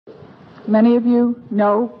Many of you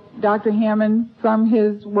know Dr. Hammond from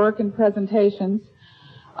his work and presentations.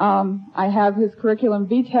 I have his curriculum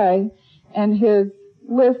vitae, and his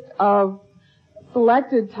list of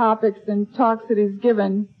selected topics and talks that he's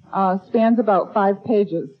given spans about 5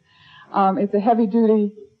 pages. It's a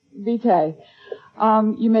heavy-duty vitae.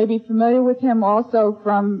 You may be familiar with him also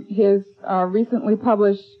from his recently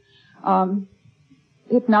published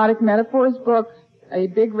Hypnotic Metaphors book, a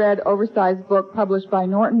big red oversized book published by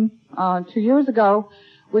Norton 2 years ago,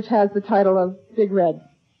 which has the title of Big Red.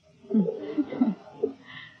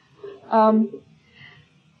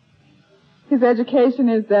 His education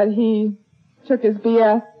is that he took his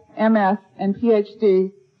BS, MS, and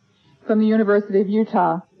PhD from the University of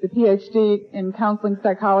Utah, the PhD in counseling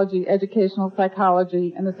psychology, educational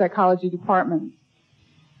psychology, and the psychology departments.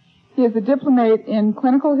 He is a diplomate in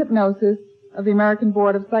clinical hypnosis of the American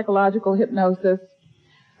Board of Psychological Hypnosis,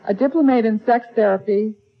 a diplomate in sex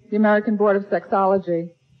therapy, the American Board of Sexology,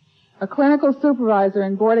 a clinical supervisor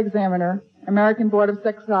and board examiner, American Board of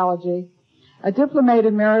Sexology, a diplomate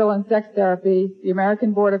in marital and sex therapy, the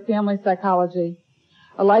American Board of Family Psychology,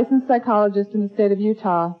 a licensed psychologist in the state of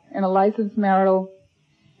Utah, and a licensed marital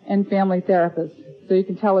and family therapist. So you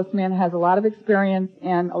can tell this man has a lot of experience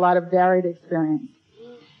and a lot of varied experience.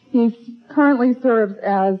 He currently serves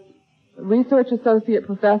as Research Associate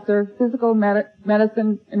Professor, Physical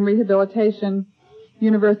Medicine and Rehabilitation,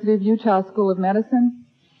 University of Utah School of Medicine.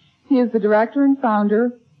 He is the director and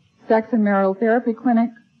founder, Sex and Marital Therapy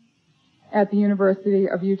Clinic at the University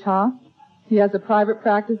of Utah. He has a private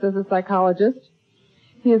practice as a psychologist.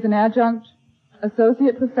 He is an adjunct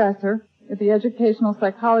associate professor at the Educational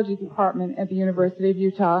Psychology Department at the University of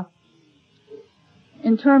Utah.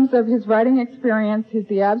 In terms of his writing experience, he's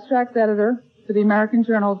the abstracts editor for the American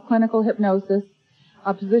Journal of Clinical Hypnosis,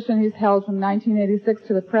 a position he's held from 1986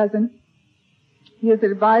 to the present. He is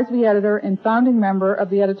an advisory editor and founding member of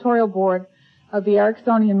the editorial board of the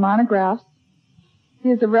Ericksonian Monographs. He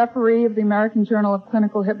is a referee of the American Journal of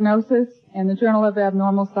Clinical Hypnosis and the Journal of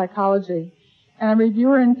Abnormal Psychology, and a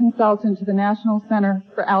reviewer and consultant to the National Center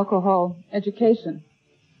for Alcohol Education.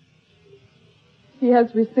 He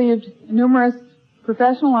has received numerous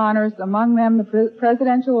professional honors, among them the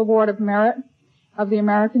Presidential Award of Merit of the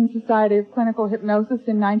American Society of Clinical Hypnosis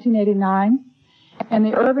in 1989, and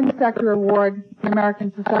the Irving Sector Award of the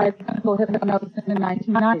American Society of Clinical Hypnosis in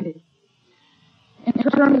 1990. In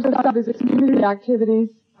terms of his community activities,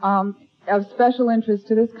 of special interest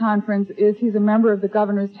to this conference is he's a member of the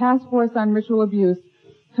Governor's Task Force on Ritual Abuse,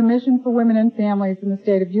 Commission for Women and Families in the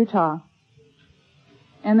state of Utah.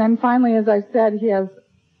 And then finally, as I said, he has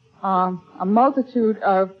a multitude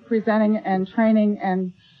of presenting and training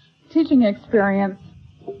and teaching experience.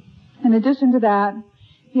 In addition to that,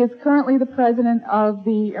 he is currently the president of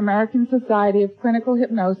the American Society of Clinical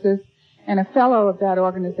Hypnosis and a fellow of that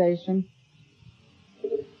organization.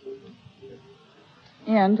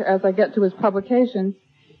 And as I get to his publications,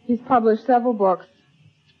 he's published several books.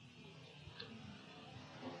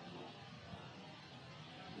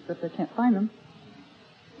 Except I can't find them.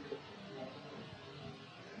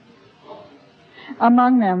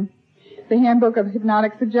 Among them, the Handbook of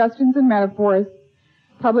Hypnotic Suggestions and Metaphors,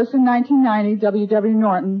 published in 1990, W.W.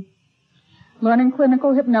 Norton, Learning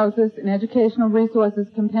Clinical Hypnosis and Educational Resources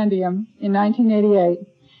Compendium in 1988,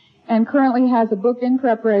 and currently has a book in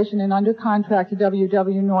preparation and under contract to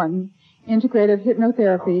W.W. Norton, Integrative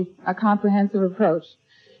Hypnotherapy, A Comprehensive Approach.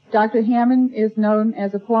 Dr. Hammond is known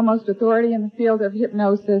as a foremost authority in the field of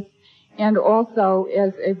hypnosis and also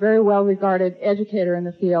as a very well-regarded educator in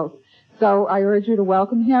the field. So I urge you to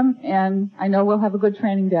welcome him, and I know we'll have a good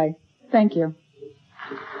training day. Thank you.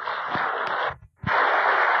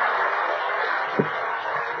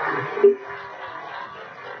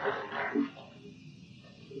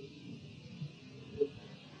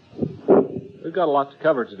 We've got a lot to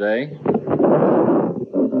cover today,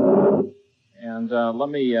 and let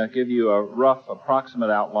me give you a rough,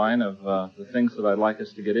 approximate outline of the things that I'd like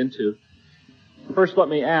us to get into. First, let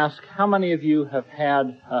me ask, how many of you have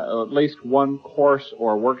had at least one course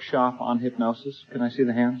or workshop on hypnosis? Can I see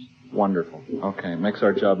the hands? Wonderful. Okay, makes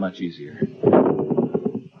our job much easier.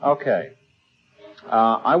 Okay.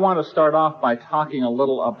 I want to start off by talking a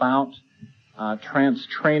little about trance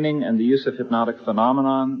training and the use of hypnotic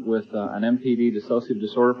phenomenon with an MPD dissociative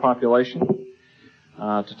disorder population,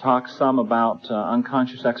 to talk some about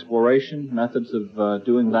unconscious exploration, methods of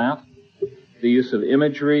doing that, the use of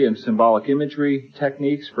imagery and symbolic imagery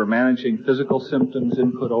techniques for managing physical symptoms,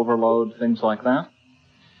 input overload, things like that.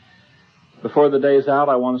 Before the day's out,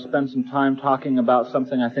 I want to spend some time talking about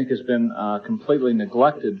something I think has been completely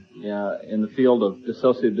neglected in the field of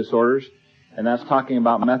dissociative disorders, and that's talking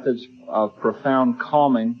about methods of profound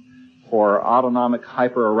calming for autonomic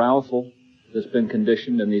hyperarousal that's been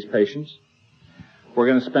conditioned in these patients. We're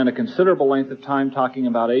going to spend a considerable length of time talking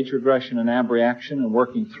about age regression and abreaction and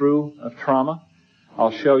working through of trauma.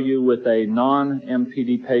 I'll show you with a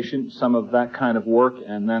non-MPD patient some of that kind of work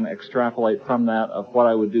and then extrapolate from that of what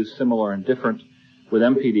I would do similar and different with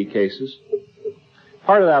MPD cases.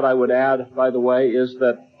 Part of that I would add, by the way, is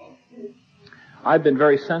that I've been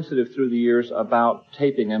very sensitive through the years about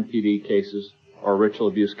taping MPD cases or ritual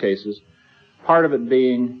abuse cases. Part of it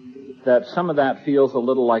being that some of that feels a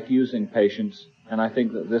little like using patients, and I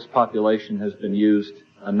think that this population has been used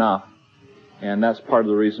enough, and that's part of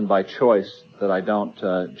the reason by choice that I don't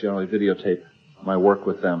generally videotape my work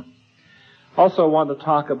with them. Also, I want to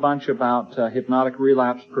talk a bunch about hypnotic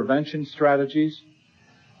relapse prevention strategies,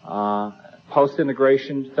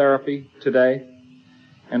 post-integration therapy today,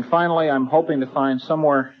 and finally, I'm hoping to find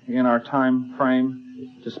somewhere in our time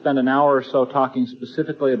frame to spend an hour or so talking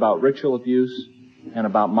specifically about ritual abuse and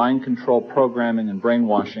about mind control programming and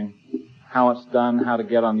brainwashing, how it's done, how to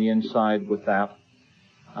get on the inside with that,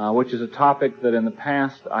 which is a topic that in the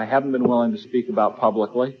past I haven't been willing to speak about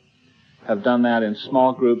publicly. Have done that in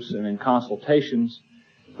small groups and in consultations,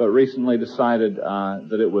 but recently decided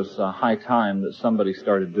that it was high time that somebody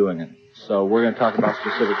started doing it. So we're going to talk about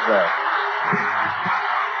specifics there.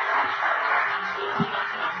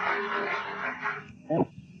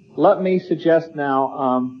 Let me suggest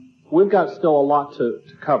now, we've got still a lot to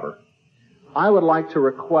cover. I would like to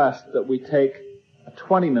request that we take a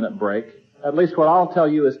 20-minute break. At least what I'll tell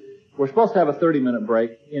you is we're supposed to have a 30-minute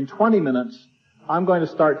break. In 20 minutes, I'm going to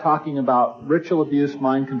start talking about ritual abuse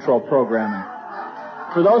mind control programming.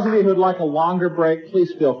 For those of you who'd like a longer break,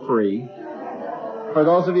 please feel free. For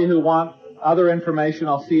those of you who want other information,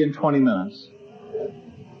 I'll see you in 20 minutes.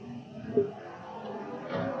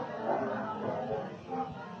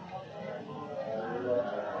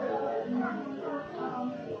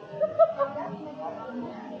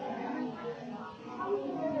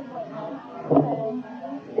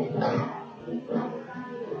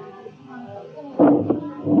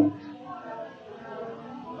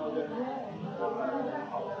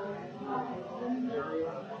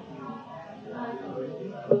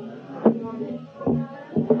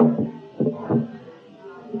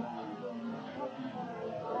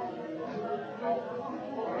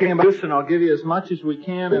 And I'll give you as much as we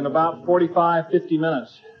can in about 45, 50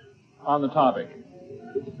 minutes on the topic.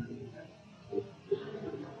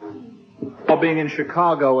 While being in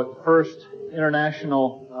Chicago at the first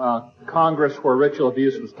international Congress where ritual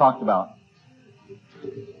abuse was talked about.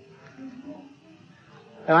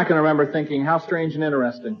 And I can remember thinking, how strange and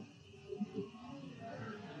interesting.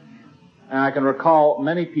 And I can recall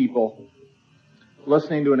many people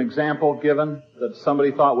listening to an example given that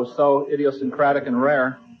somebody thought was so idiosyncratic and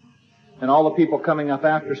rare, and all the people coming up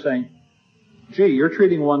after saying, gee, you're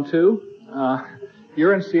treating one too?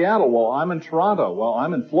 You're in Seattle. Well, I'm in Toronto. Well,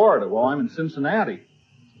 I'm in Florida. Well, I'm in Cincinnati.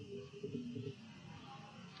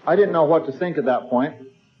 I didn't know what to think at that point.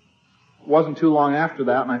 It wasn't too long after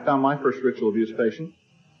that, and I found my first ritual abuse patient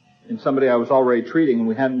in somebody I was already treating, and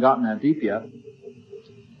we hadn't gotten that deep yet.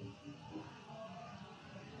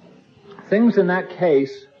 Things in that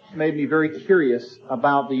case made me very curious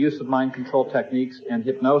about the use of mind control techniques and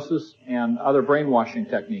hypnosis and other brainwashing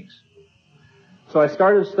techniques. So I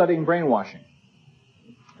started studying brainwashing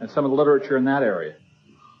and some of the literature in that area,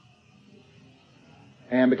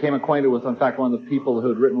 and became acquainted with, in fact, one of the people who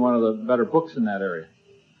had written one of the better books in that area.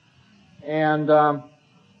 And then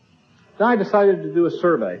I decided to do a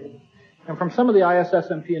survey. And from some of the ISS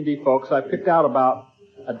and P&D folks, I picked out about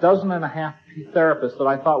 12 therapists that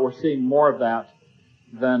I thought were seeing more of that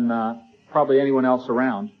than probably anyone else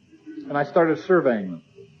around. And I started surveying them.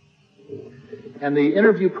 And the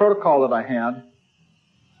interview protocol that I had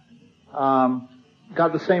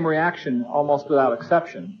got the same reaction almost without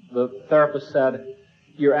exception. The therapist said,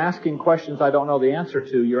 you're asking questions I don't know the answer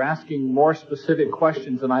to. You're asking more specific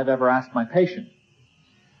questions than I've ever asked my patient.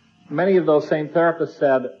 Many of those same therapists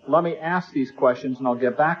said, let me ask these questions and I'll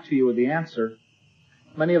get back to you with the answer.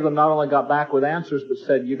 Many of them not only got back with answers, but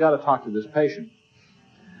said, you got to talk to this patient,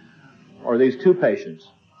 or these two patients.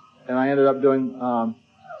 And I ended up doing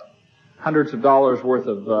hundreds of dollars worth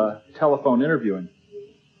of telephone interviewing.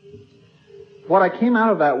 What I came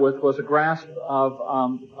out of that with was a grasp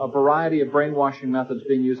of a variety of brainwashing methods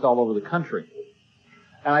being used all over the country.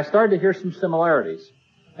 And I started to hear some similarities.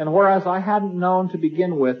 And whereas I hadn't known to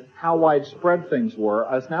begin with how widespread things were,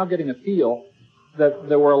 I was now getting a feel that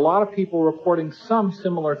there were a lot of people reporting some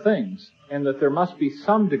similar things, and that there must be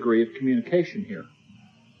some degree of communication here.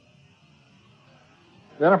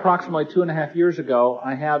 Then approximately 2.5 years ago,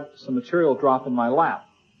 I had some material drop in my lap.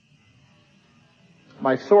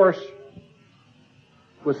 My source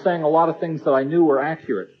was saying a lot of things that I knew were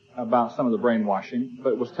accurate about some of the brainwashing,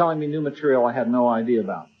 but was telling me new material I had no idea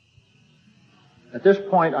about. At this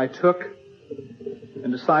point, I took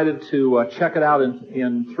and decided to check it out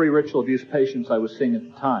in 3 ritual abuse patients I was seeing at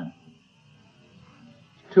the time.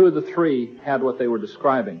 2 of the 3 had what they were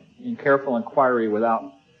describing in careful inquiry without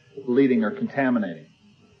leading or contaminating.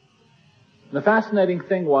 And the fascinating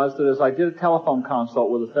thing was that as I did a telephone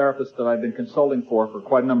consult with a therapist that I'd been consulting for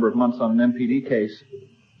quite a number of months on an MPD case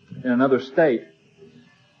in another state,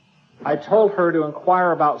 I told her to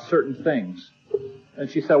inquire about certain things.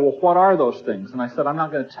 And she said, well, what are those things? And I said, I'm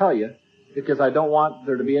not going to tell you because I don't want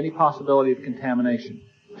there to be any possibility of contamination.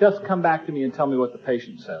 Just come back to me and tell me what the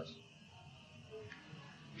patient says.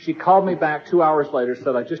 She called me back 2 hours later,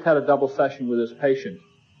 said, I just had a double session with this patient.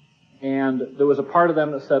 And there was a part of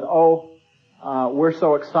them that said, we're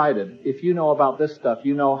so excited. If you know about this stuff,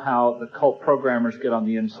 you know how the cult programmers get on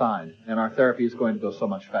the inside, and our therapy is going to go so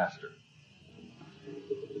much faster.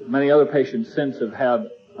 Many other patients since have had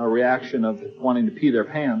a reaction of wanting to pee their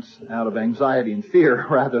pants out of anxiety and fear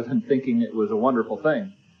rather than thinking it was a wonderful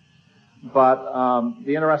thing. But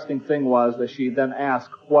the interesting thing was that she then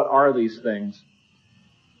asked, what are these things?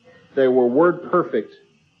 They were word perfect,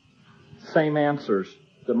 same answers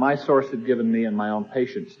that my source had given me and my own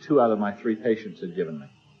patients. 2 out of my 3 patients had given me.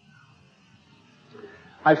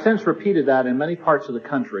 I've since repeated that in many parts of the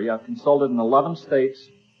country. I've consulted in 11 states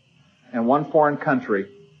and 1 foreign country,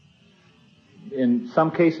 in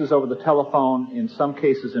some cases over the telephone, in some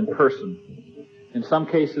cases in person, in some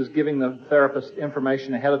cases giving the therapist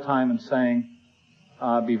information ahead of time and saying,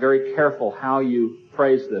 be very careful how you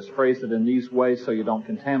phrase this. Phrase it in these ways so you don't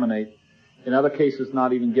contaminate. In other cases,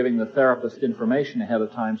 not even giving the therapist information ahead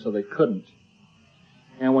of time so they couldn't.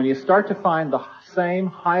 And when you start to find the same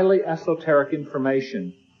highly esoteric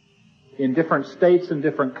information in different states and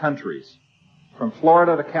different countries, from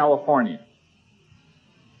Florida to California,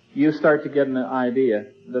 you start to get an idea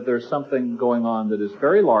that there's something going on that is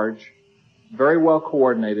very large, very well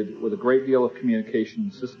coordinated, with a great deal of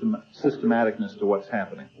communication and systematicness to what's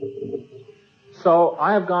happening. So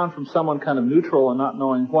I have gone from someone kind of neutral and not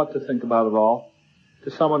knowing what to think about it all to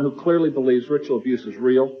someone who clearly believes ritual abuse is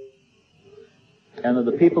real, and that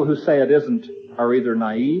the people who say it isn't are either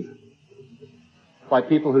naive, like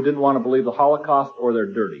people who didn't want to believe the Holocaust, or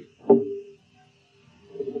they're dirty.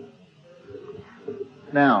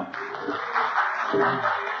 Now,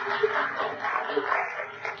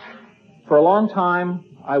 for a long time,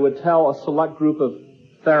 I would tell a select group of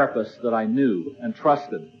therapists that I knew and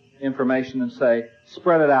trusted information and say,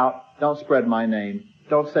 spread it out, don't spread my name,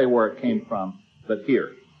 don't say where it came from, but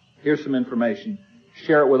here's some information,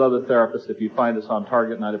 share it with other therapists if you find us on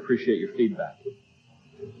target, and I'd appreciate your feedback.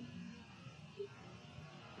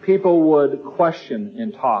 People would question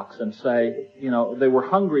in talks and say, they were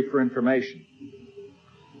hungry for information.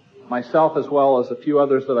 Myself, as well as a few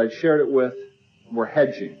others that I'd shared it with, were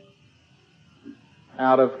hedging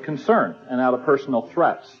out of concern and out of personal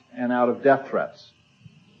threats and out of death threats.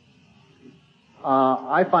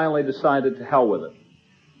 I finally decided to hell with it.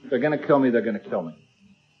 If they're going to kill me, they're going to kill me.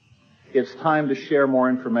 It's time to share more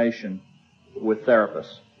information with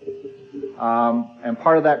therapists. And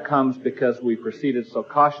part of that comes because we proceeded so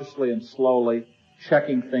cautiously and slowly,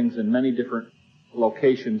 checking things in many different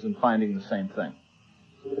locations and finding the same thing.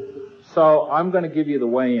 So I'm going to give you the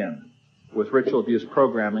way in with ritual abuse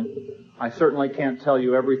programming. I certainly can't tell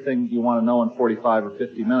you everything you want to know in 45 or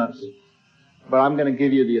 50 minutes, but I'm going to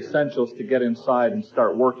give you the essentials to get inside and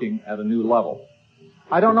start working at a new level.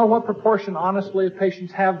 I don't know what proportion, honestly, of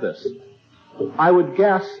patients have this. I would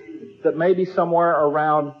guess that maybe somewhere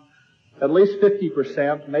around at least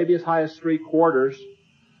 50%, maybe as high as 3/4.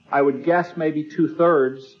 I would guess maybe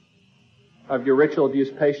 2/3 of your ritual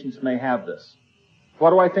abuse patients may have this.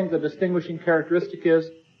 What do I think the distinguishing characteristic is?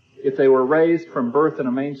 If they were raised from birth in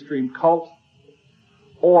a mainstream cult,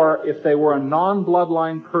 or if they were a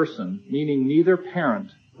non-bloodline person, meaning neither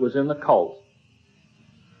parent was in the cult,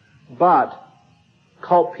 but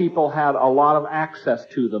cult people had a lot of access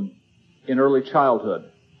to them in early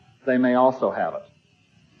childhood, they may also have it.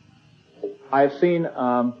 I've seen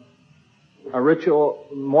more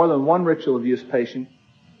than one ritual abuse patient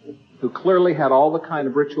who clearly had all the kind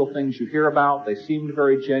of ritual things you hear about. They seemed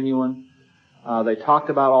very genuine. They talked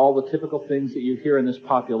about all the typical things that you hear in this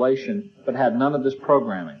population, but had none of this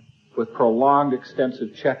programming, with prolonged,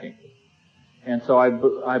 extensive checking. And so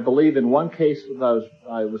I believe in one case that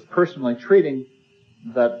I was personally treating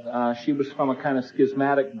that she was from a kind of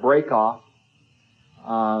schismatic break-off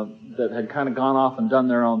that had kind of gone off and done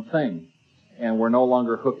their own thing and were no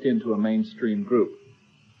longer hooked into a mainstream group.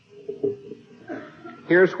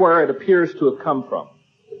 Here's where it appears to have come from.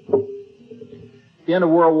 At the end of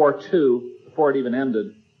World War II, before it even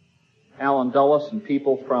ended, Alan Dulles and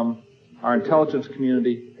people from our intelligence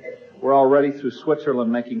community were already through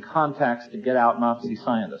Switzerland making contacts to get out Nazi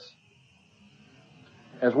scientists.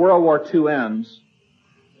 As World War II ends,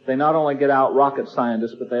 they not only get out rocket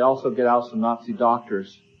scientists, but they also get out some Nazi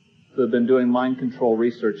doctors who have been doing mind control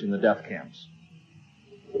research in the death camps.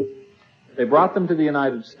 They brought them to the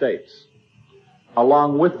United States.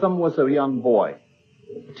 Along with them was a young boy,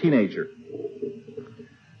 a teenager,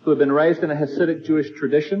 who had been raised in a Hasidic Jewish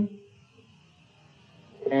tradition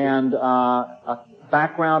and a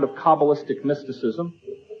background of Kabbalistic mysticism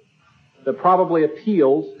that probably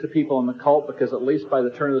appealed to people in the cult because at least by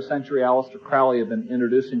the turn of the century, Aleister Crowley had been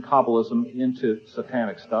introducing Kabbalism into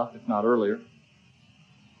satanic stuff, if not earlier.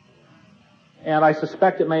 And I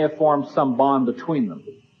suspect it may have formed some bond between them.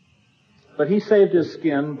 But he saved his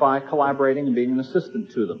skin by collaborating and being an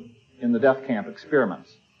assistant to them in the death camp experiments.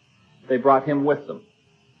 They brought him with them.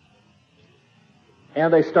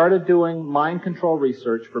 And they started doing mind control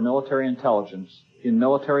research for military intelligence in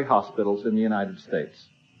military hospitals in the United States.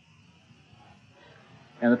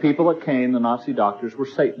 And the people that came, the Nazi doctors, were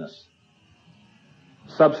Satanists.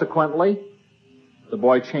 Subsequently, the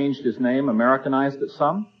boy changed his name, Americanized it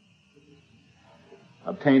some,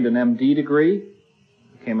 obtained an MD degree,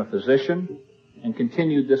 became a physician, and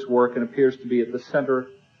continued this work and appears to be at the center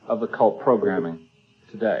of the cult programming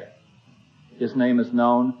today. His name is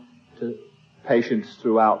known to patients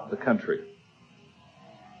throughout the country.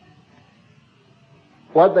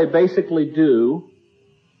 What they basically do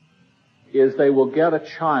is they will get a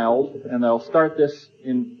child, and they'll start this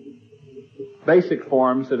in basic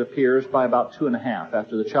forms, it appears, by about 2.5,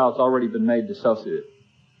 after the child's already been made dissociative.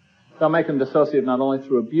 They'll make them dissociate not only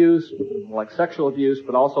through abuse, like sexual abuse,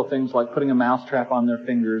 but also things like putting a mousetrap on their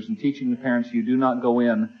fingers and teaching the parents you do not go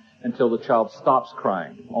in until the child stops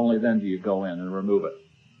crying. Only then do you go in and remove it.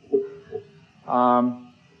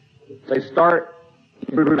 They start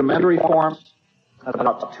in rudimentary forms at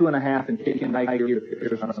about 2.5 and kick in year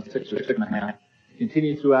appears on 6 or 6.5.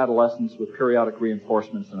 Continue through adolescence with periodic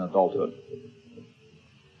reinforcements in adulthood.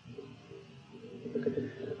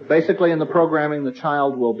 Basically, in the programming, the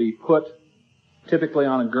child will be put typically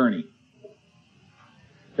on a gurney.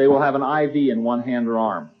 They will have an IV in one hand or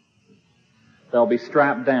arm. They'll be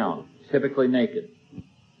strapped down, typically naked.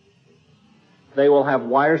 They will have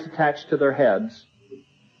wires attached to their heads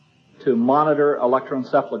to monitor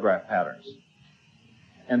electroencephalograph patterns.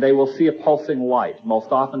 And they will see a pulsing light,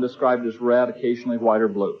 most often described as red, occasionally white or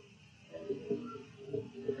blue.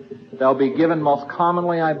 They'll be given most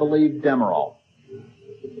commonly, I believe, Demerol.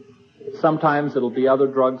 Sometimes it'll be other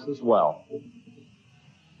drugs as well,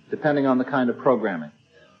 depending on the kind of programming.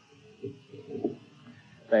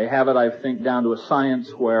 They have it, I think, down to a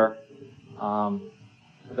science where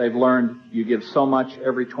they've learned you give so much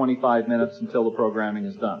every 25 minutes until the programming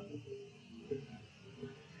is done.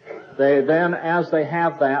 They then, as they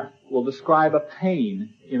have that, will describe a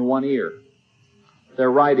pain in one ear, their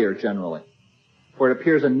right ear generally, where it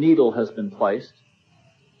appears a needle has been placed.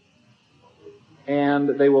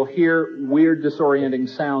 And they will hear weird, disorienting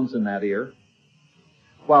sounds in that ear,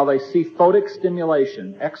 while they see photic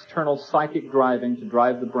stimulation, external psychic driving to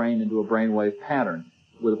drive the brain into a brainwave pattern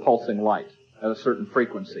with a pulsing light at a certain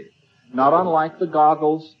frequency. Not unlike the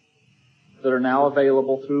goggles that are now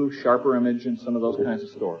available through Sharper Image and some of those kinds of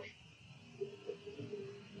stores.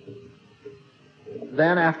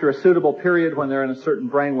 Then, after a suitable period when they're in a certain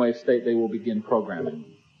brainwave state, they will begin programming.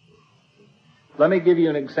 Let me give you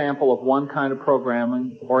an example of one kind of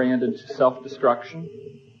programming oriented to self-destruction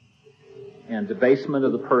and debasement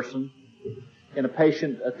of the person in a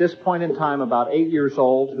patient at this point in time about 8 years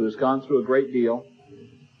old who has gone through a great deal.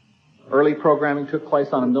 Early programming took place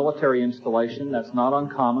on a military installation. That's not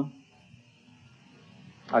uncommon.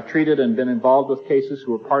 I've treated and been involved with cases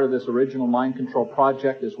who were part of this original mind control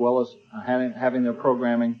project, as well as having their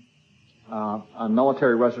programming on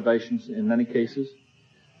military reservations in many cases.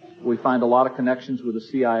 We find a lot of connections with the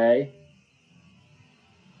CIA.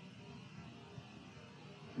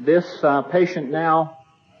 This patient now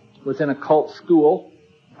was in a cult school,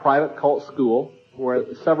 private cult school, where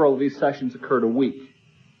several of these sessions occurred a week.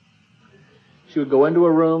 She would go into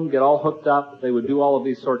a room, get all hooked up. They would do all of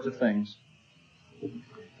these sorts of things.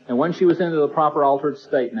 And when she was into the proper altered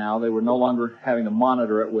state now, they were no longer having to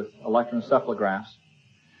monitor it with electroencephalographs.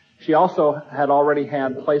 She also had already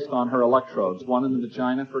had placed on her electrodes, one in the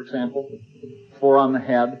vagina, for example, 4 on the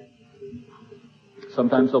head.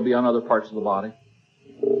 Sometimes they'll be on other parts of the body.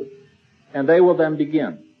 And they will then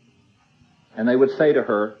begin. And they would say to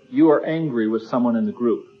her, "You are angry with someone in the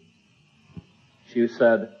group." She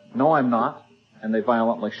said, "No, I'm not." And they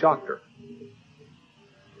violently shocked her.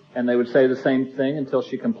 And they would say the same thing until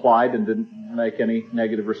she complied and didn't make any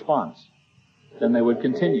negative response. Then they would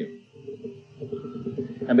continue.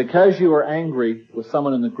 And because you are angry with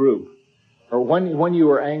someone in the group, or when you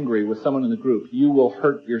are angry with someone in the group, you will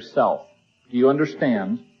hurt yourself. Do you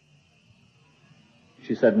understand?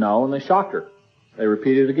 She said no, and they shocked her. They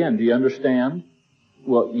repeated it again. Do you understand?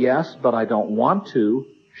 Well, yes, but I don't want to.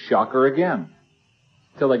 Shock her again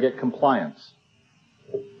till they get compliance.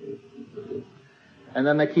 And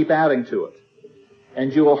then they keep adding to it.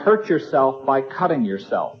 And you will hurt yourself by cutting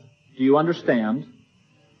yourself. Do you understand?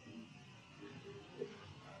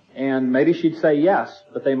 And maybe she'd say yes,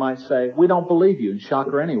 but they might say, "We don't believe you," and shock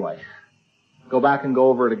her anyway. Go back and go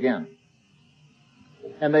over it again.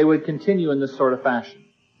 And they would continue in this sort of fashion.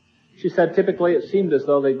 She said typically it seemed as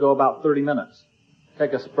though they'd go about 30 minutes.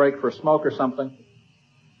 Take a break for a smoke or something.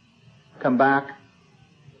 Come back.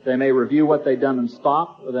 They may review what they'd done and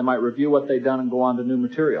stop, or they might review what they'd done and go on to new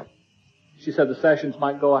material. She said the sessions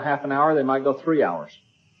might go a half an hour, they might go 3 hours.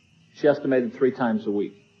 She estimated 3 times a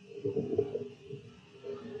week.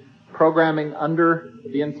 Programming under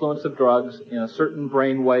the influence of drugs in a certain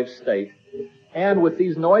brainwave state, and with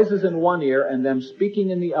these noises in one ear and them speaking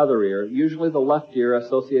in the other ear, usually the left ear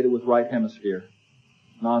associated with right hemisphere,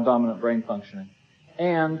 non-dominant brain functioning,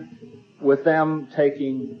 and with them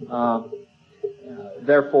taking,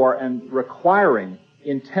 therefore, and requiring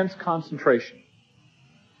intense concentration,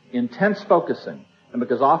 intense focusing, and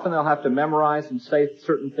because often they'll have to memorize and say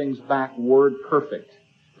certain things back word perfect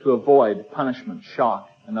to avoid punishment, shock,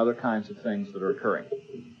 and other kinds of things that are occurring.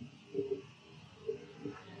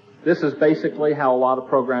 This is basically how a lot of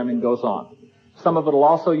programming goes on. Some of it will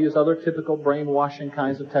also use other typical brainwashing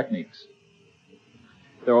kinds of techniques.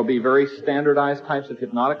 There will be very standardized types of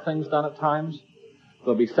hypnotic things done at times.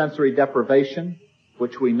 There'll be sensory deprivation,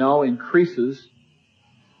 which we know increases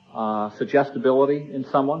suggestibility in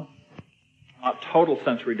someone. Not total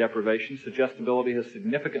sensory deprivation. Suggestibility has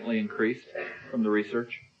significantly increased from the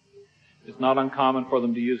research. It's not uncommon for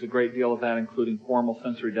them to use a great deal of that, including formal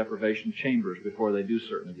sensory deprivation chambers, before they do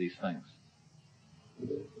certain of these things.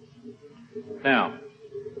 Now,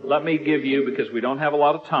 let me give you, because we don't have a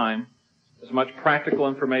lot of time, as much practical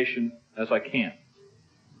information as I can.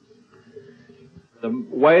 The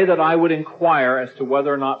way that I would inquire as to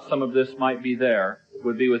whether or not some of this might be there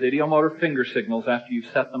would be with idiomotor finger signals after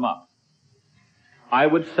you've set them up. I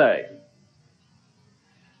would say,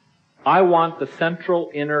 I want the central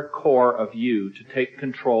inner core of you to take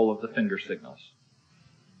control of the finger signals.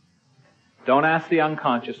 Don't ask the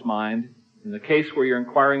unconscious mind. In the case where you're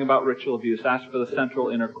inquiring about ritual abuse, ask for the central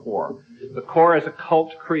inner core. The core is a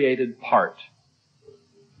cult-created part.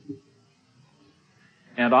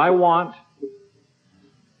 And I want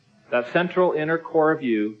that central inner core of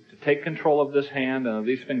you to take control of this hand and of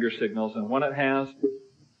these finger signals, and when it has,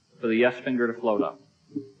 for the yes finger to float up.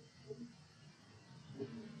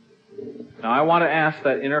 Now I want to ask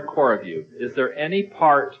that inner core of you, is there any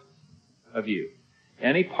part of you,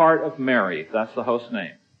 any part of Mary, if that's the host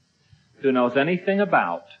name, who knows anything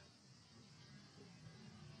about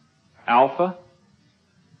alpha,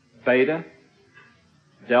 beta,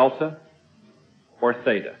 delta, or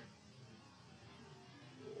theta?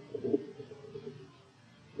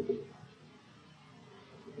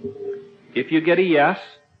 If you get a yes,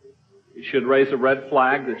 it should raise a red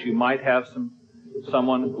flag that you might have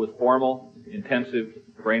someone with formal, intensive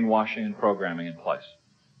brainwashing and programming in place.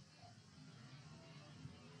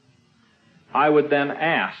 I would then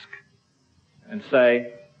ask and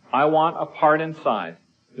say, I want a part inside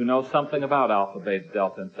who knows something about alpha, beta,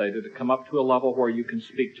 delta, and theta to come up to a level where you can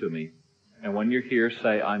speak to me. And when you're here,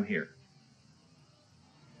 say, I'm here.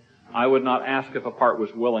 I would not ask if a part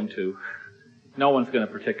was willing to. No one's going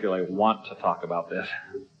to particularly want to talk about this.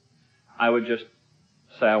 I would just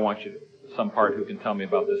say, I want you, some part who can tell me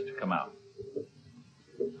about this, to come out.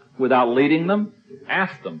 Without leading them,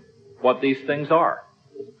 ask them what these things are.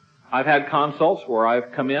 I've had consults where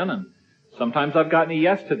I've come in and sometimes I've gotten a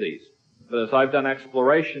yes to these. But as I've done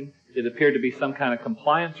exploration, it appeared to be some kind of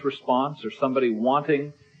compliance response or somebody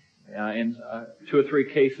wanting, in 2 or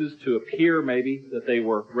 3 cases, to appear maybe that they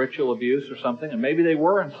were ritual abuse or something, and maybe they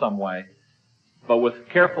were in some way. But with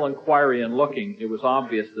careful inquiry and looking, it was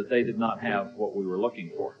obvious that they did not have what we were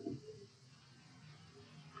looking for.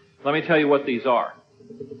 Let me tell you what these are.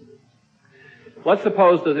 Let's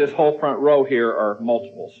suppose that this whole front row here are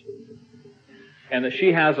multiples, and that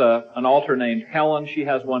she has an alter named Helen, she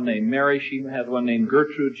has one named Mary, she has one named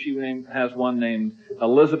Gertrude, she has one named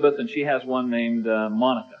Elizabeth, and she has one named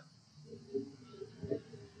Monica.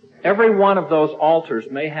 Every one of those alters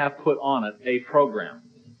may have put on it a program,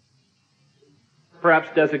 perhaps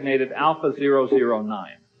designated Alpha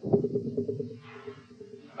 009.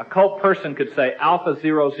 A cult person could say Alpha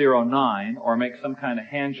 009 or make some kind of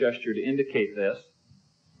hand gesture to indicate this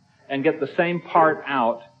and get the same part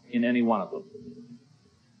out in any one of them,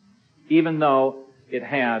 even though they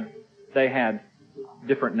had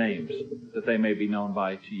different names that they may be known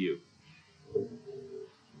by to you.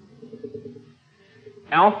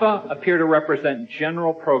 Alpha appear to represent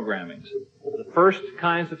general programmings, the first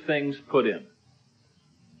kinds of things put in.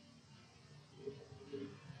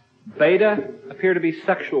 Beta appear to be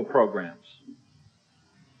sexual programs.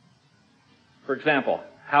 For example,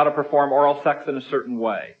 how to perform oral sex in a certain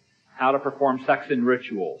way, how to perform sex in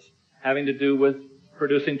rituals, having to do with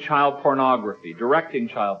producing child pornography, directing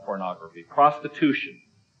child pornography, prostitution.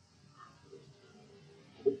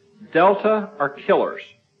 Delta are killers,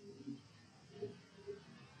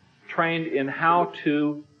 trained in how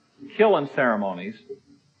to kill in ceremonies.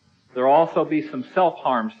 There will also be some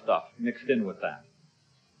self-harm stuff mixed in with that.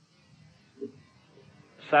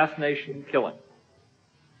 Assassination and killing.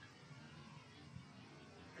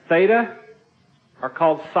 Theta are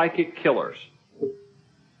called psychic killers.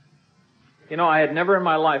 You know, I had never in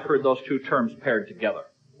my life heard those two terms paired together.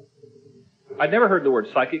 I'd never heard the word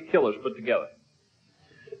psychic killers put together.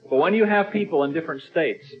 But when you have people in different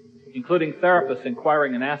states, including therapists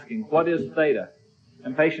inquiring and asking, what is theta?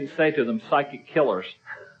 And patients say to them, psychic killers.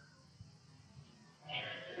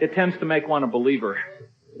 It tends to make one a believer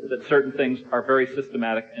that certain things are very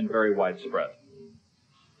systematic and very widespread.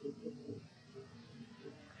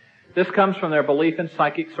 This comes from their belief in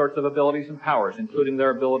psychic sorts of abilities and powers, including their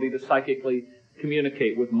ability to psychically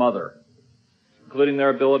communicate with Mother, including their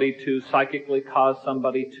ability to psychically cause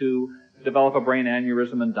somebody to develop a brain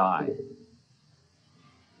aneurysm and die.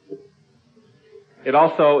 It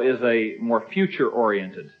also is a more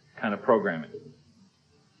future-oriented kind of programming.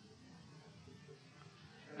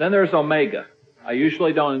 Then there's Omega. I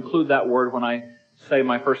usually don't include that word when I say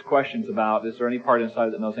my first questions about, is there any part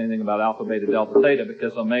inside that knows anything about Alpha, Beta, Delta, Theta,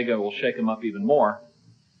 because Omega will shake them up even more.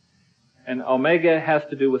 And Omega has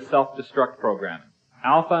to do with self-destruct programming.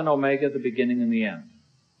 Alpha and Omega, the beginning and the end.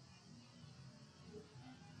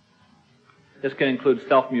 This can include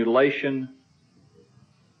self-mutilation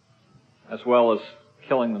as well as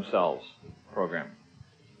killing themselves programming.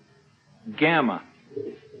 Gamma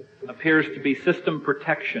appears to be system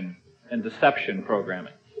protection and deception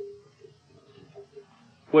programming,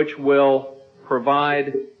 which will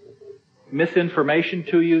provide misinformation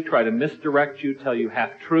to you, try to misdirect you, tell you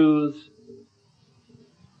half-truths,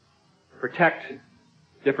 protect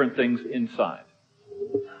different things inside.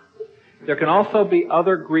 There can also be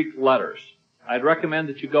other Greek letters. I'd recommend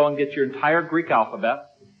that you go and get your entire Greek alphabet,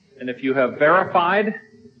 and if you have verified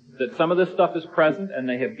that some of this stuff is present and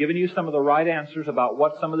they have given you some of the right answers about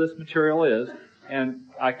what some of this material is, and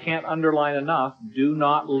I can't underline enough, do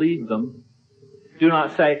not lead them. Do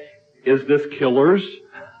not say, is this killers?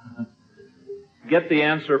 Get the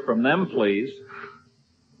answer from them, please.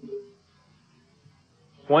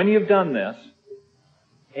 When you've done this,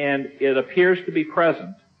 and it appears to be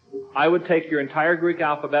present, I would take your entire Greek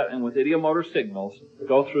alphabet and with idiomotor signals,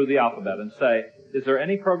 go through the alphabet and say, is there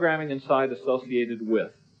any programming inside associated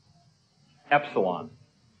with Epsilon,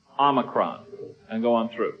 Omicron, and go on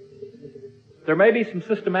through. There may be some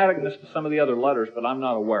systematicness to some of the other letters, but I'm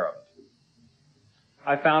not aware of it.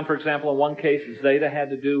 I found, for example, in one case, Zeta had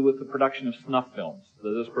to do with the production of snuff films that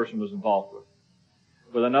this person was involved with.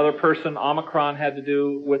 With another person, Omicron had to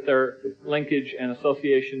do with their linkage and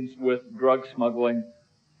associations with drug smuggling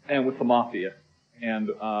and with the mafia and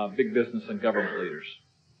big business and government leaders.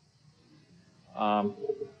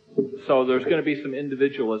 So there's going to be some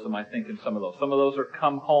individualism, I think, in some of those. Some of those are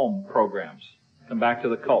come home programs. Come back to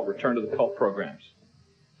the cult, return to the cult programs.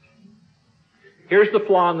 Here's the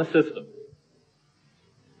flaw in the system.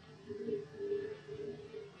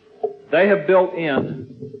 They have built in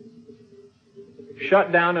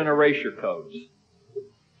shut down and erasure codes.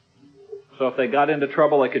 So if they got into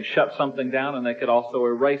trouble, they could shut something down and they could also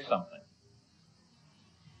erase something.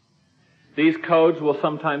 These codes will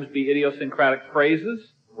sometimes be idiosyncratic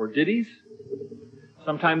phrases or ditties.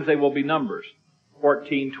 Sometimes they will be numbers.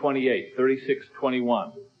 1428,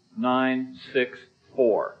 3621,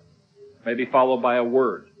 964. Maybe followed by a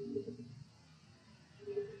word.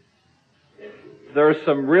 There's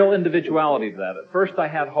some real individuality to that. At first I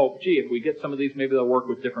had hope, gee, if we get some of these, maybe they'll work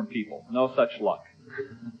with different people. No such luck.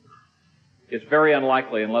 It's very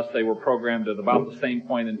unlikely unless they were programmed at about the same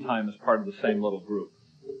point in time as part of the same little group.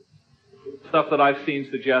 Stuff that I've seen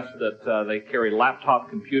suggests that they carry laptop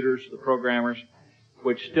computers, the programmers,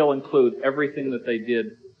 which still include everything that they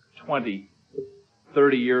did 20,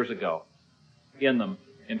 30 years ago in them,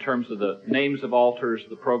 in terms of the names of alters,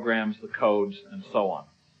 the programs, the codes, and so on.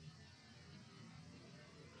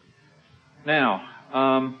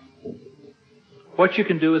 Now, what you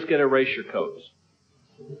can do is get erasure codes.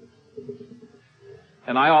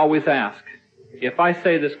 And I always ask, if I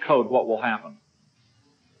say this code, what will happen?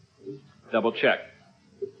 Double check.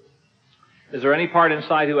 Is there any part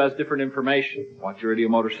inside who has different information? Watch your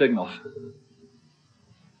idiomotor signals.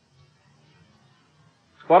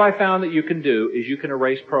 What I found that you can do is you can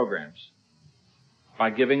erase programs by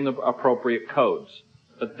giving the appropriate codes.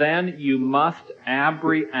 But then you must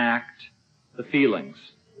abreact the feelings.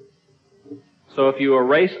 So if you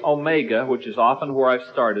erase omega, which is often where I've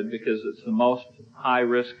started because it's the most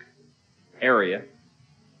high-risk area,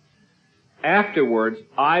 afterwards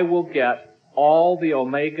I will get all the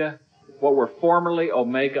omega, what were formerly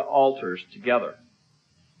omega alters, together,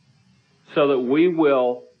 so that we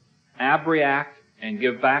will abreact and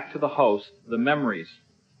give back to the host the memories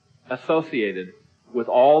associated with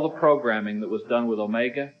all the programming that was done with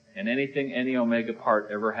omega and anything any omega part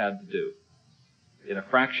ever had to do in a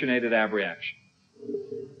fractionated abreaction.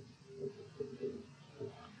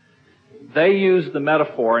 They use the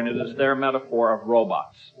metaphor, and it is their metaphor, of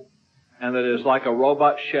robots. And that it is like a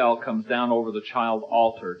robot shell comes down over the child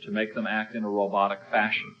alter to make them act in a robotic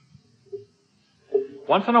fashion.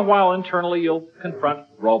 Once in a while, internally, you'll confront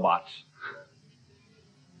robots.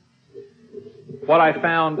 What I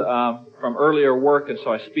found from earlier work, and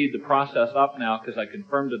so I speed the process up now because I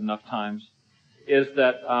confirmed it enough times, is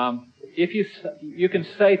that if you can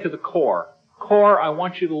say to the core, I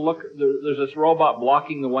want you to look, there's this robot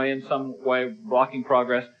blocking the way in some way, blocking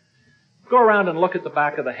progress. Go around and look at the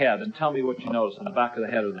back of the head and tell me what you notice on the back of the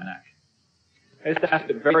head or the neck. I used to ask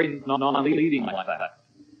it very non-leading like that.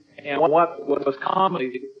 And what was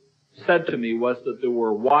commonly said to me was that there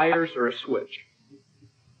were wires or a switch.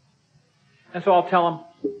 And so I'll tell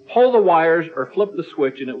them, pull the wires or flip the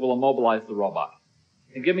switch and it will immobilize the robot.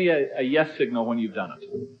 And give me a yes signal when you've done it.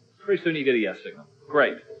 Pretty soon you get a yes signal.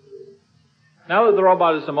 Great. Now that the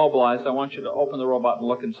robot is immobilized, I want you to open the robot and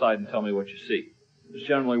look inside and tell me what you see. There's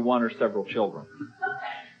generally one or several children.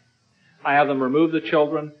 I have them remove the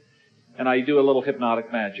children, and I do a little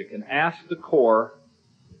hypnotic magic and ask the core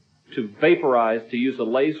to vaporize, to use a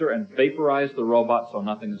laser and vaporize the robot so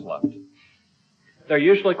nothing is left. They're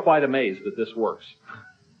usually quite amazed that this works,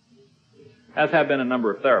 as have been a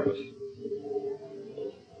number of therapists.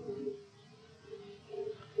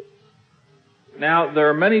 Now, there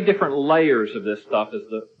are many different layers of this stuff is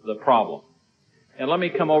the problem. And let me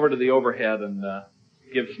come over to the overhead and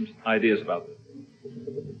give some ideas about this.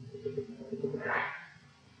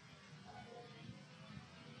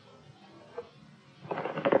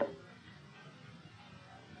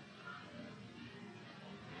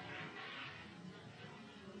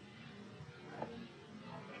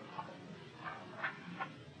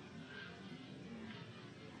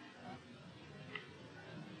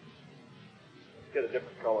 Get a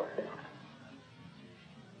different color.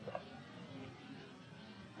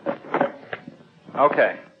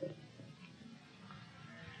 Okay.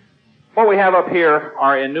 What we have up here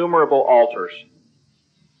are innumerable alters.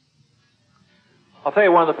 I'll tell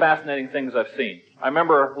you one of the fascinating things I've seen. I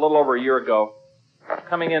remember a little over a year ago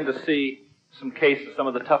coming in to see some cases, some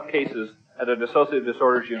of the tough cases at a dissociative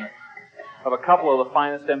disorders unit of a couple of the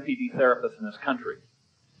finest MPD therapists in this country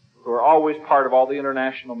who are always part of all the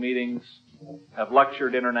international meetings, have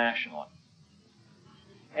lectured internationally.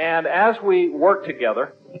 And as we work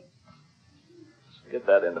together, let's get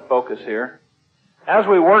that into focus here. As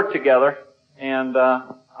we worked together, and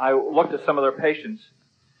I looked at some of their patients,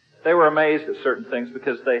 they were amazed at certain things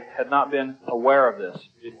because they had not been aware of this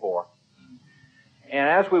before. And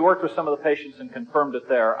as we worked with some of the patients and confirmed it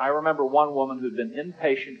there, I remember one woman who'd been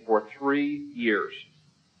inpatient for 3 years,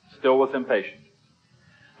 still was inpatient.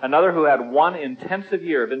 Another who had 1 intensive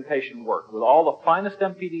year of inpatient work with all the finest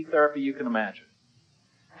MPD therapy you can imagine.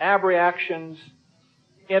 Abreactions,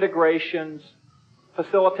 integrations,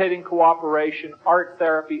 facilitating cooperation, art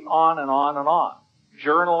therapy, on and on and on.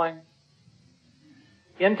 Journaling.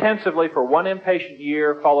 Intensively for 1 inpatient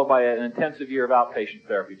year, followed by an intensive year of outpatient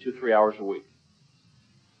therapy, 2-3 hours a week.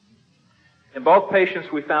 In both patients,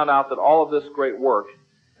 we found out that all of this great work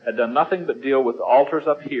had done nothing but deal with the alters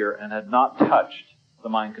up here and had not touched the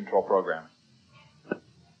mind control programming.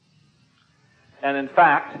 And in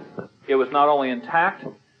fact, it was not only intact,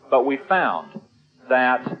 but we found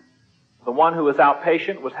that the one who was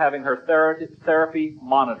outpatient was having her therapy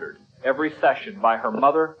monitored every session by her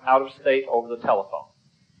mother out of state over the telephone.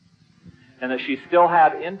 And that she still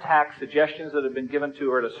had intact suggestions that had been given to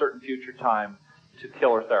her at a certain future time to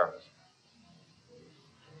kill her therapist.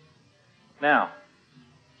 Now,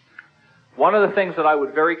 one of the things that I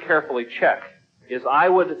would very carefully check is I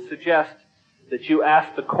would suggest that you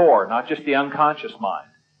ask the core, not just the unconscious mind.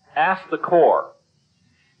 Ask the core,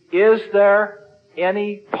 is there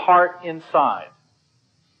any part inside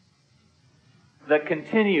that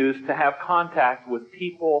continues to have contact with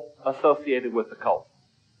people associated with the cult?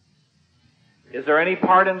 Is there any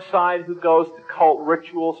part inside who goes to cult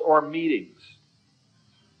rituals or meetings?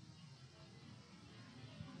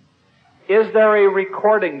 Is there a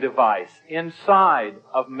recording device inside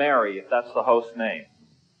of Mary, if that's the host's name?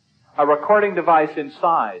 A recording device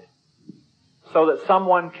inside so that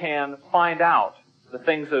someone can find out the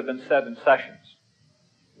things that have been said in sessions.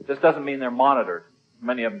 This doesn't mean they're monitored.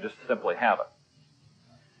 Many of them just simply have it.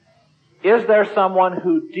 Is there someone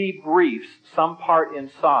who debriefs some part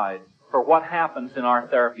inside for what happens in our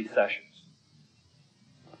therapy sessions?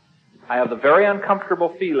 I have the very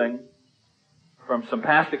uncomfortable feeling from some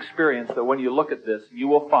past experience that when you look at this, you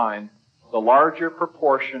will find the larger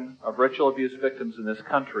proportion of ritual abuse victims in this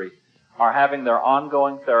country are having their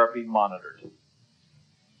ongoing therapy monitored.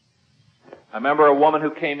 I remember a woman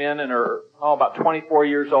who came in and about 24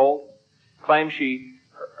 years old, claimed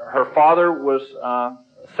her father was a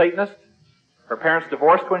Satanist. Her parents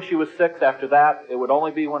divorced when she was 6. After that, it would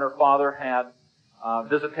only be when her father had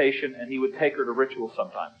visitation, and he would take her to rituals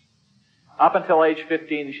sometimes. Up until age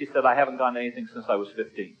 15, she said, I haven't gone to anything since I was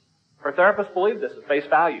 15. Her therapist believed this at face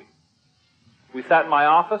value. We sat in my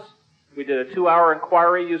office. We did a 2-hour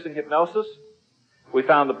inquiry using hypnosis. We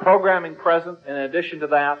found the programming present. In addition to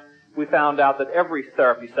that, we found out that every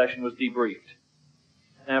therapy session was debriefed.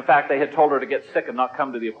 And in fact, they had told her to get sick and not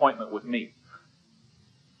come to the appointment with me.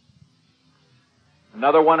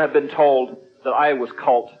 Another one had been told that I was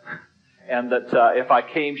cult, and that if I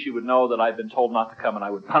came, she would know that I'd been told not to come and I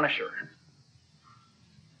would punish her.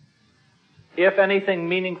 If anything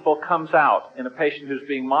meaningful comes out in a patient who's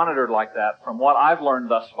being monitored like that, from what I've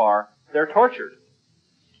learned thus far, they're tortured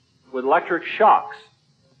with electric shocks.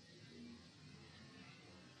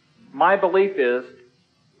 My belief is,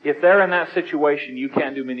 if they're in that situation, you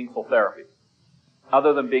can't do meaningful therapy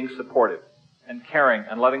other than being supportive and caring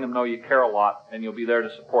and letting them know you care a lot and you'll be there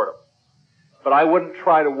to support them. But I wouldn't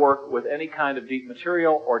try to work with any kind of deep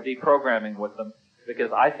material or deprogramming with them,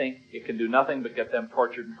 because I think it can do nothing but get them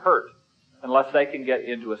tortured and hurt unless they can get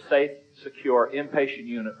into a safe, secure, inpatient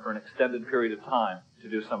unit for an extended period of time to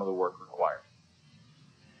do some of the work required.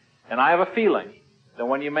 And I have a feeling that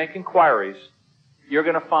when you make inquiries, you're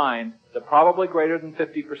going to find that probably greater than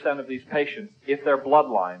 50% of these patients, if they're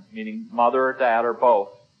bloodline, meaning mother or dad or both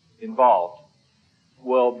involved,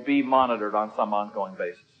 will be monitored on some ongoing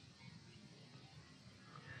basis.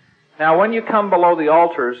 Now, when you come below the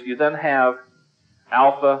altars, you then have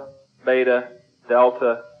alpha, beta,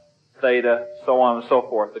 delta, theta, so on and so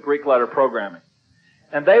forth, the Greek letter programming.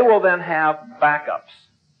 And they will then have backups.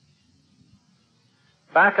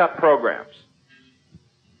 Backup programs.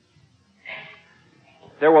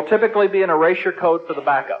 There will typically be an erasure code for the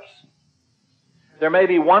backups. There may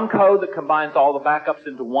be one code that combines all the backups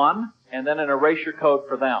into one, and then an erasure code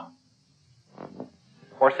for them.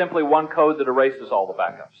 Or simply one code that erases all the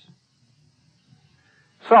backups.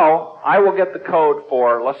 So, I will get the code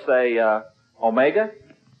for, let's say, omega,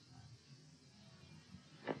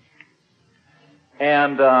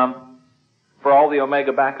 and for all the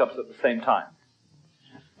omega backups at the same time.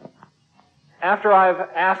 After I've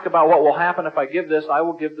asked about what will happen if I give this, I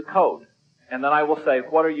will give the code. And then I will say,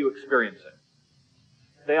 what are you experiencing?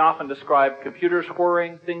 They often describe computers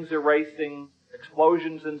whirring, things erasing,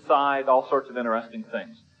 explosions inside, all sorts of interesting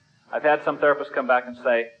things. I've had some therapists come back and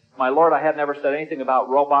say, my Lord, I had never said anything about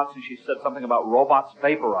robots, and she said something about robots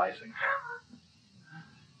vaporizing.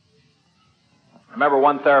 I remember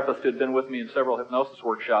one therapist who had been with me in several hypnosis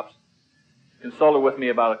workshops consulted with me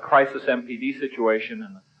about a crisis MPD situation,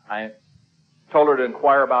 and I told her to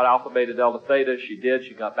inquire about alpha, beta, delta, theta. She did.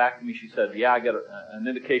 She got back to me. She said, yeah, I get an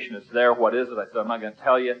indication it's there. What is it? I said, I'm not going to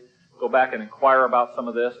tell you. Go back and inquire about some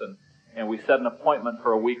of this. And we set an appointment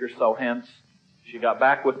for a week or so hence. She got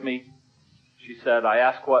back with me. She said, I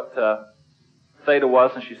asked what theta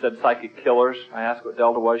was, and she said psychic killers. I asked what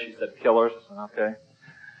delta was. She said killers. I said, okay.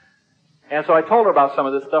 And so I told her about some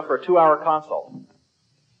of this stuff for a 2-hour consult.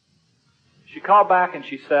 She called back and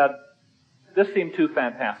she said, this seemed too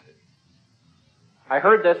fantastic. I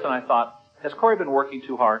heard this and I thought, has Corey been working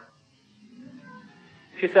too hard?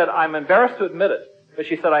 She said, I'm embarrassed to admit it, but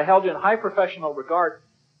she said, I held you in high professional regard,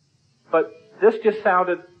 but this just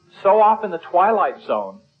sounded so off in the twilight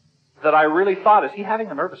zone that I really thought, is he having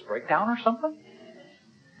a nervous breakdown or something?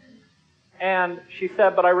 And she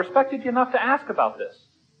said, but I respected you enough to ask about this.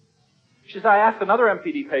 She said, I asked another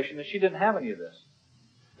MPD patient and she didn't have any of this.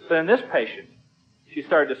 But in this patient, she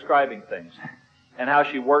started describing things. And how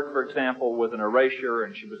she worked, for example, with an erasure,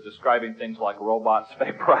 and she was describing things like robots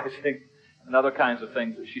vaporizing and other kinds of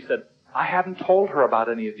things that she said, I hadn't told her about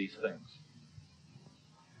any of these things.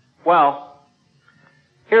 Well,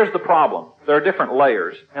 here's the problem. There are different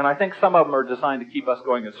layers, and I think some of them are designed to keep us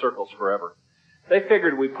going in circles forever. They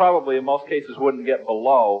figured we probably, in most cases, wouldn't get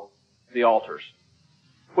below the alters,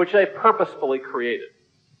 which they purposefully created.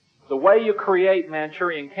 The way you create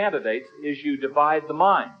Manchurian candidates is you divide the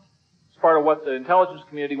mind. It's part of what the intelligence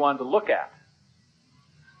community wanted to look at.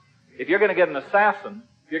 If you're going to get an assassin,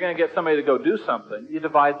 if you're going to get somebody to go do something, you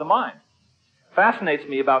divide the mind. Fascinates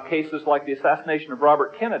me about cases like the assassination of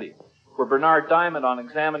Robert Kennedy, where Bernard Diamond, on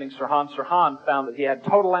examining Sirhan, found that he had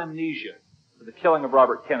total amnesia for the killing of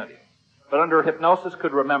Robert Kennedy, but under hypnosis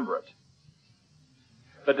could remember it.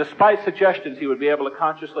 But despite suggestions he would be able to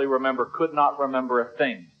consciously remember, could not remember a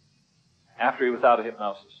thing after he was out of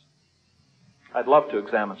hypnosis. I'd love to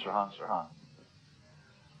examine Sirhan.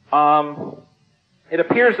 It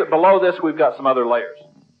appears that below this we've got some other layers.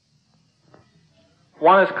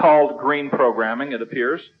 One is called green programming, it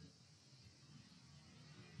appears.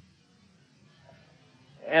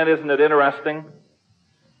 And isn't it interesting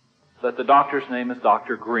that the doctor's name is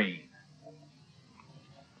Dr. Green?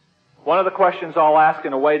 One of the questions I'll ask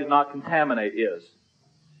in a way to not contaminate is,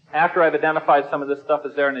 after I've identified some of this stuff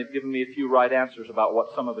is there and they've given me a few right answers about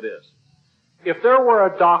what some of it is, if there were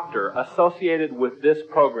a doctor associated with this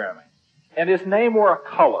programming, and his name were a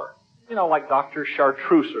color, like Dr.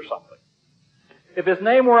 Chartreuse or something, if his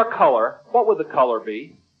name were a color, what would the color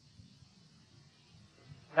be?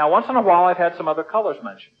 Now, once in a while, I've had some other colors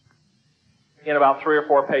mentioned in about 3 or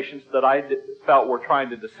 4 patients that I felt were trying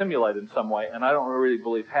to dissimulate in some way, and I don't really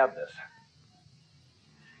believe had this.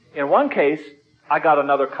 In one case, I got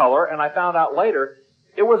another color, and I found out later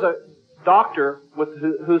it was a doctor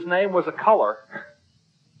whose name was a color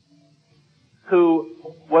who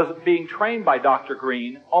was being trained by Dr.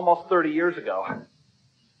 Green almost 30 years ago.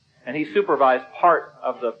 And he supervised part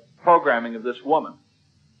of the programming of this woman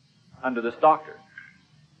under this doctor.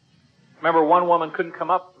 Remember, one woman couldn't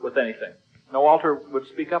come up with anything. No alter would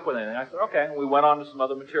speak up with anything. I said, okay, and we went on to some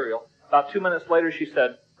other material. About 2 minutes later, she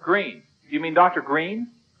said, Green. Do you mean Dr. Green?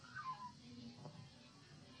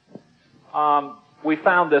 We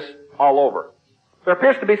found this all over. There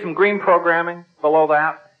appears to be some green programming below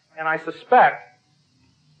that, and I suspect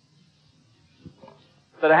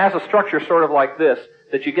that it has a structure sort of like this,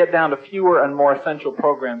 that you get down to fewer and more essential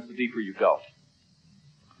programs the deeper you go.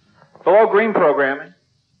 Below green programming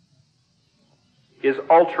is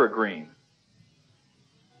ultra green.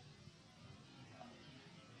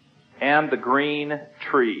 And the green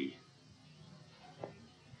tree.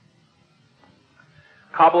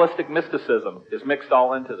 Kabbalistic mysticism is mixed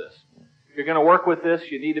all into this. If you're going to work with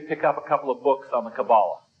this, you need to pick up a couple of books on the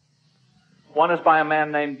Kabbalah. One is by a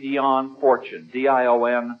man named Dion Fortune,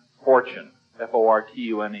 D-I-O-N, Fortune,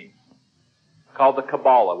 F-O-R-T-U-N-E, called the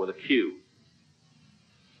Kabbalah with a Q.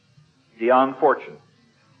 Dion Fortune.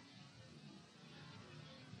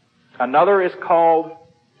 Another is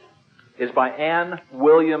by Ann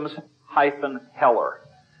Williams-Heller.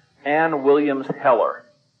 Ann Williams-Heller.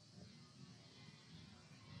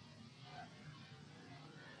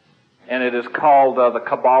 And it is called the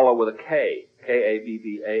Kabbalah with a K.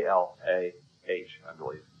 K-A-B-B-A-L-A-H, I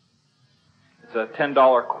believe. It's a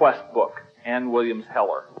 $10 quest book. Ann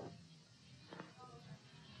Williams-Heller.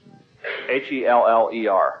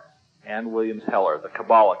 H-E-L-L-E-R. Ann Williams-Heller. The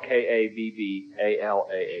Kabbalah.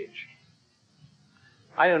 K-A-B-B-A-L-A-H.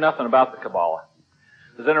 I knew nothing about the Kabbalah.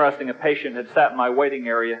 It was interesting. A patient had sat in my waiting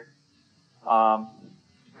area,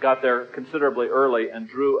 got there considerably early, and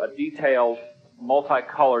drew a detailed,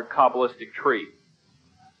 multicolored Kabbalistic tree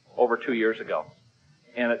over 2 years ago.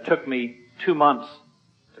 And it took me 2 months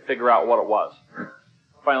to figure out what it was.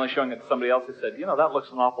 Finally showing it to somebody else who said, that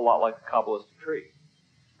looks an awful lot like the Kabbalistic tree.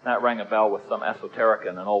 And that rang a bell with some esoterica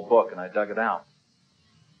in an old book, and I dug it out.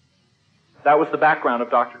 That was the background of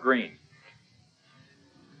Dr. Green.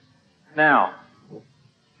 Now,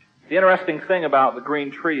 the interesting thing about the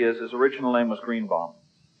green tree is his original name was Greenbaum.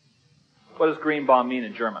 What does Greenbaum mean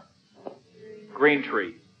in German? Green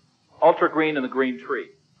tree. Ultra green in the green tree.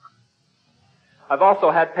 I've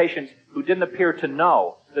also had patients who didn't appear to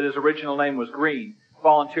know that his original name was Green,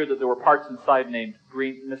 volunteered that there were parts inside named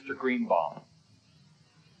Mr. Greenbaum.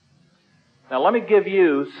 Now let me give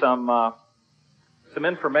you some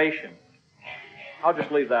information I'll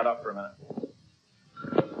just leave that up for a minute.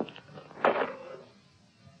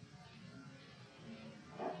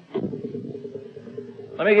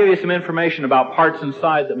 Let me give you some information about parts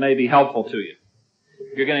inside that may be helpful to you.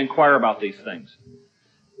 You're going to inquire about these things.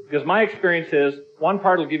 Because my experience is, one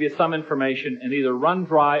part will give you some information and either run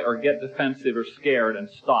dry or get defensive or scared and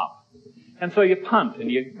stop. And so you punt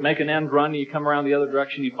and you make an end run and you come around the other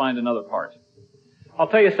direction, you find another part. I'll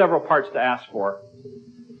tell you several parts to ask for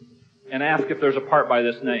and ask if there's a part by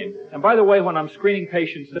this name. And by the way, when I'm screening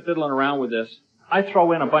patients fiddling around with this, I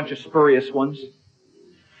throw in a bunch of spurious ones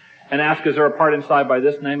and ask, is there a part inside by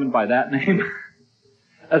this name and by that name?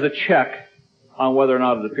 As a check on whether or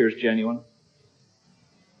not it appears genuine.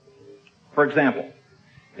 For example,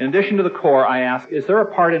 in addition to the core, I ask, is there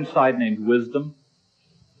a part inside named wisdom?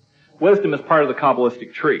 Wisdom is part of the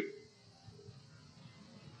Kabbalistic tree.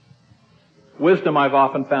 Wisdom, I've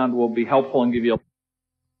often found, will be helpful and give you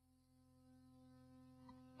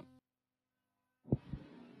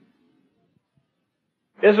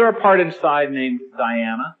Is there a part inside named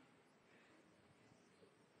Diana?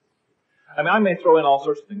 I mean, I may throw in all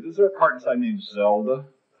sorts of things. Is there a part inside named Zelda?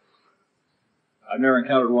 I've never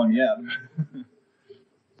encountered one yet.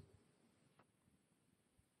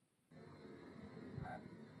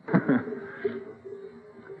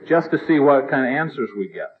 Just to see what kind of answers we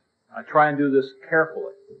get. I try and do this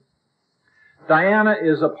carefully. Diana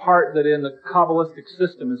is a part that in the Kabbalistic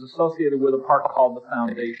system is associated with a part called the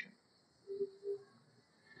foundation.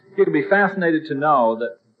 You can be fascinated to know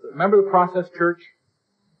that, remember the Process Church?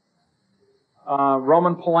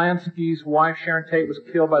 Roman Polanski's wife, Sharon Tate, was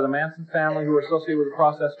killed by the Manson family who were associated with the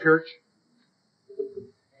Process Church.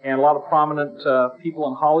 And a lot of prominent people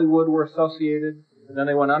in Hollywood were associated. And then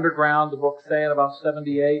they went underground, the books say, in about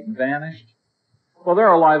 78 and vanished. Well,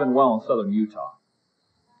 they're alive and well in southern Utah.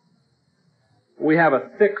 We have a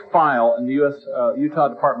thick file in the Utah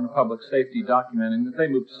Department of Public Safety documenting that they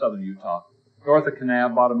moved to southern Utah. North of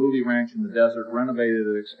Kanab, bought a movie ranch in the desert, renovated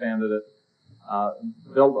it, expanded it,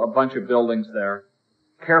 built a bunch of buildings there,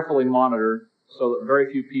 carefully monitored so that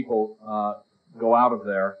very few people go out of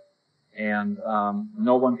there and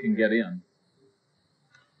no one can get in.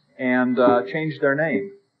 And changed their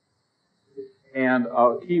name. And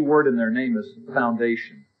a key word in their name is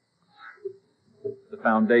foundation. The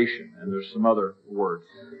foundation, and there's some other words.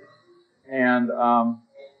 And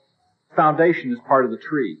foundation is part of the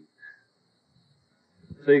tree.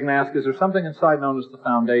 So you can ask, is there something inside known as the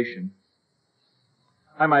foundation?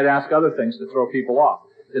 I might ask other things to throw people off.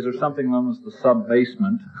 Is there something known as the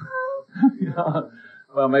sub-basement?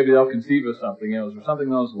 Well, maybe they'll conceive of something. Is there something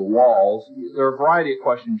known as the walls? There are a variety of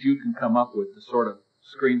questions you can come up with to sort of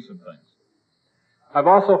screen some things. I've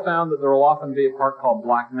also found that there will often be a part called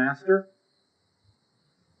Black Master,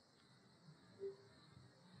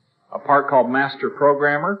 a part called Master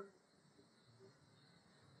Programmer,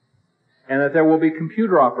 and that there will be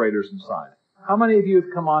computer operators inside. How many of you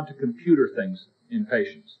have come on to computer things in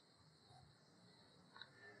patients?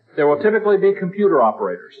 There will typically be computer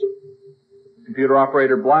operators. Computer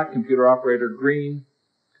operator black, computer operator green,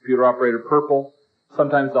 computer operator purple.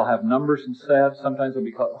 Sometimes they'll have numbers instead. Sometimes they'll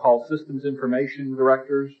be called systems information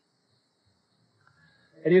directors.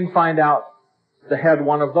 And you can find out the head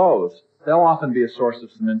one of those. They'll often be a source of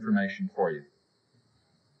some information for you.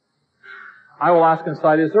 I will ask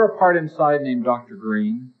inside, is there a part inside named Dr.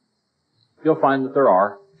 Green? You'll find that there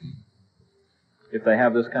are, if they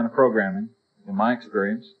have this kind of programming, in my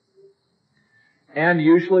experience. And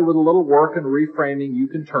usually with a little work and reframing, you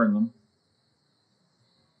can turn them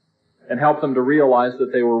and help them to realize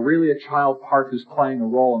that they were really a child part who's playing a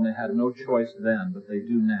role and they had no choice then, but they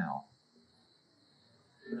do now.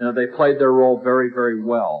 And that they played their role very, very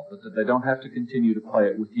well, but that they don't have to continue to play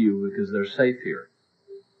it with you because they're safe here.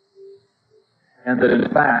 And that in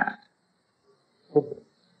fact,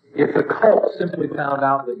 if the cult simply found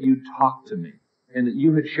out that you talked to me and that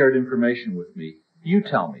you had shared information with me, you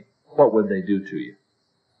tell me, what would they do to you?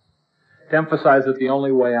 To emphasize that the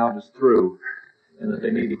only way out is through, and that they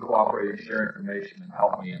need to cooperate and share information and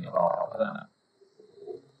help me, and that I'll help them.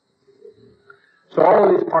 So all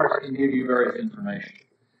of these parts can give you various information.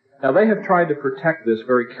 Now they have tried to protect this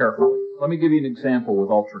very carefully. Let me give you an example with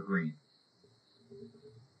ultra green.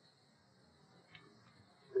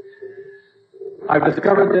 I've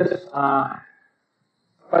discovered this,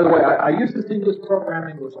 by the way, I used to think this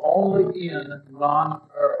programming was only in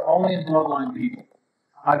bloodline people.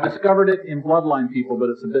 I've discovered it in bloodline people, but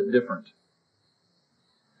it's a bit different.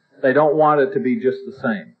 They don't want it to be just the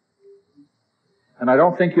same. And I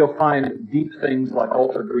don't think you'll find deep things like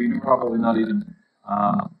ultra green, and probably not even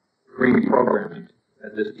green programming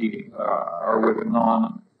at this deep, or with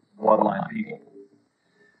non-bloodline people.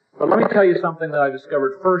 But let me tell you something that I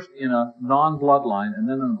discovered first in a non-bloodline and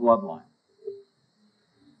then in a bloodline.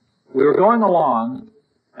 We were going along,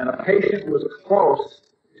 and a patient was close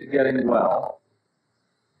to getting well,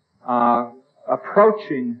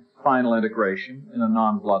 approaching final integration in a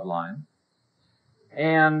non-bloodline,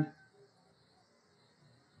 and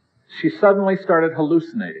she suddenly started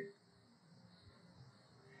hallucinating.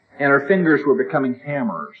 And her fingers were becoming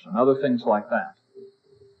hammers and other things like that.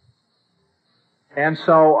 And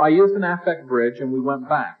so I used an affect bridge and we went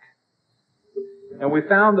back. And we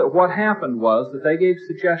found that what happened was that they gave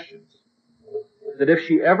suggestions that if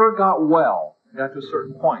she ever got well, got to a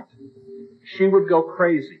certain point, she would go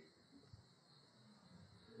crazy.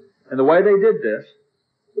 And the way they did this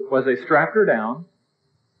was they strapped her down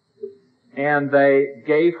and they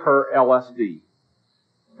gave her LSD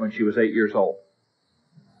when she was 8 years old.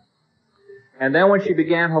 And then when she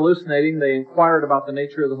began hallucinating, they inquired about the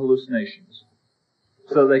nature of the hallucinations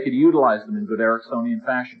so they could utilize them in good Ericksonian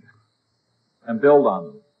fashion and build on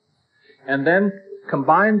them. And then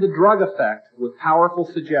combined the drug effect with powerful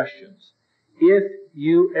suggestions. If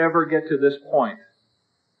you ever get to this point,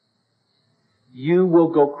 you will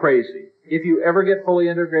go crazy. If you ever get fully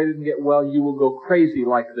integrated and get well, you will go crazy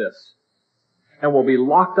like this and will be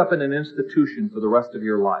locked up in an institution for the rest of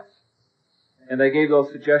your life. And they gave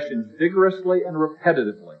those suggestions vigorously and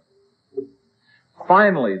repetitively.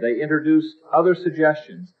 Finally, they introduced other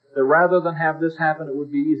suggestions that rather than have this happen, it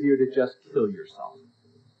would be easier to just kill yourself.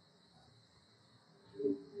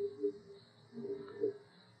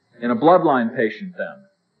 In a bloodline patient then,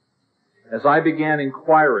 as I began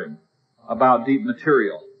inquiring about deep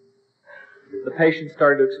material, the patient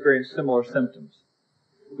started to experience similar symptoms.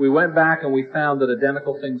 We went back and we found that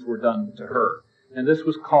identical things were done to her. And this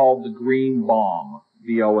was called the green bomb,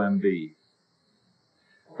 B-O-M-B.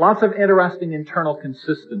 Lots of interesting internal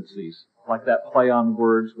consistencies, like that play on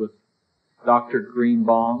words with Dr.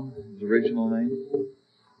 Greenbaum, his original name.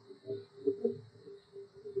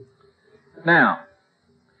 Now,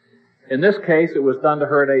 in this case, it was done to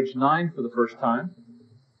her at age 9 for the first time.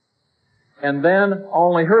 And then,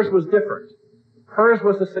 only hers was different. Hers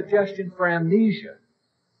was a suggestion for amnesia.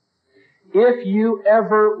 If you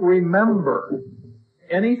ever remember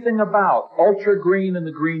anything about ultra green and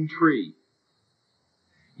the green tree,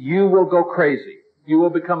 you will go crazy. You will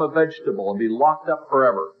become a vegetable and be locked up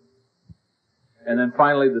forever. And then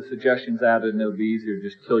finally the suggestions added, and it'll be easier to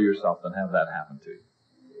just kill yourself than have that happen to you.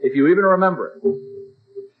 If you even remember it.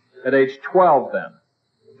 At age 12 then,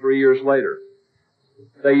 3 years later,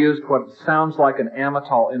 they used what sounds like an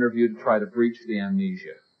Amytal interview to try to breach the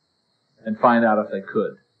amnesia and find out if they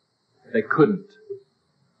could. They couldn't.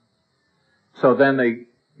 So then they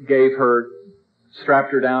gave her,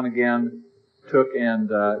 strapped her down again, took and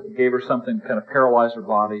gave her something to kind of paralyze her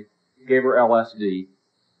body, gave her LSD,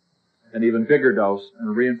 an even bigger dose,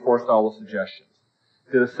 and reinforced all the suggestions.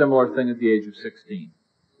 Did a similar thing at the age of 16.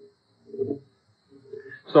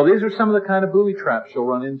 So these are some of the kind of booby traps you'll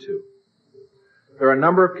run into. There are a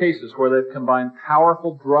number of cases where they've combined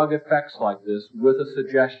powerful drug effects like this with a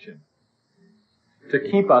suggestion to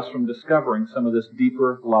keep us from discovering some of this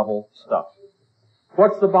deeper level stuff.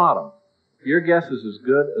 What's the bottom? Your guess is as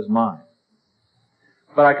good as mine.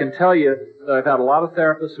 But I can tell you that I've had a lot of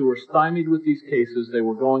therapists who were stymied with these cases. They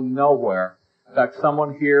were going nowhere. In fact,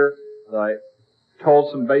 someone here that I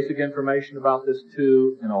told some basic information about this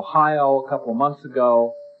to in Ohio a couple of months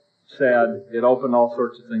ago said it opened all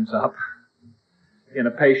sorts of things up in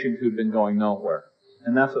a patient who'd been going nowhere.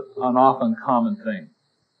 And that's an often common thing.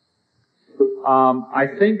 I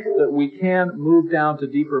think that we can move down to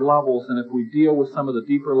deeper levels, and if we deal with some of the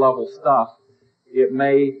deeper level stuff, it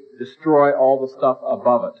may destroy all the stuff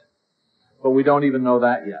above it. But we don't even know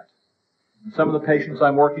that yet. And some of the patients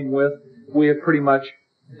I'm working with, we have pretty much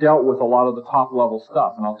dealt with a lot of the top level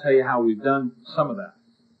stuff, and I'll tell you how we've done some of that.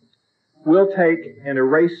 We'll take and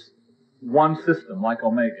erase one system like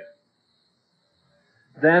omega.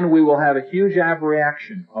 Then we will have a huge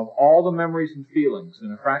abreaction of all the memories and feelings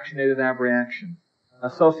in a fractionated abreaction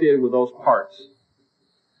associated with those parts.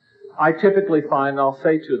 I typically find, I'll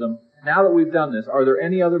say to them, now that we've done this, are there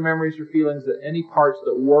any other memories or feelings that any parts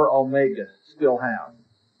that were omega still have?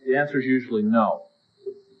 The answer is usually no.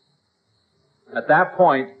 At that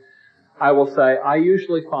point, I will say, I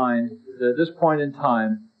usually find that at this point in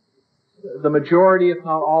time, the majority, if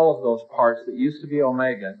not all of those parts that used to be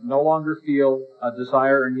omega no longer feel a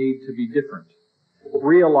desire or need to be different,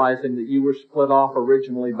 realizing that you were split off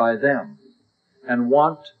originally by them and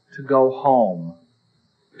want to go home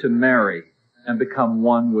to marry and become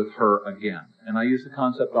one with her again. And I use the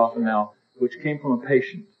concept often now, which came from a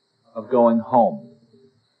patient, of going home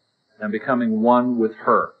and becoming one with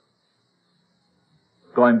her.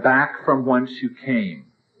 Going back from whence you came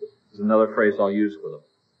is another phrase I'll use with them.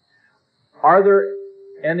 Are there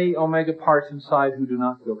any omega parts inside who do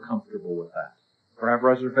not feel comfortable with that, or have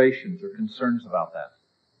reservations or concerns about that?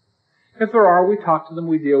 If there are, we talk to them,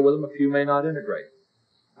 we deal with them. A few may not integrate.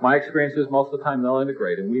 My experience is most of the time they'll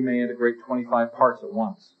integrate, and we may integrate 25 parts at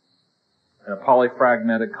once in a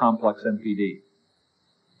polyfragmented complex MPD.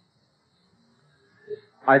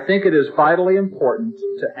 I think it is vitally important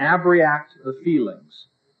to abreact the feelings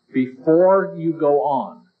before you go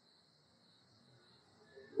on.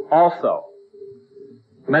 Also,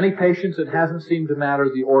 many patients, it hasn't seemed to matter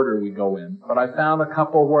the order we go in, but I found a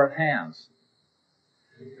couple where it has.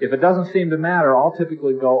 If it doesn't seem to matter, I'll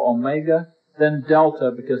typically go omega, then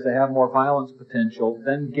delta because they have more violence potential,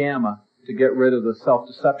 then gamma to get rid of the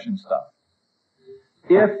self-deception stuff.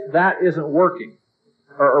 If that isn't working,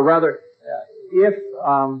 or rather,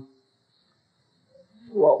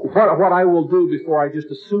 what I will do before I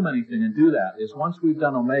just assume anything and do that is once we've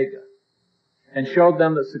done omega and showed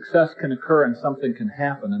them that success can occur and something can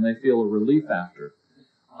happen and they feel a relief after,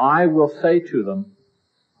 I will say to them,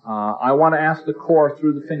 I want to ask the core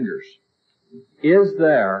through the fingers, is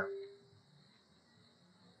there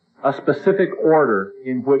a specific order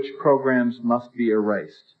in which programs must be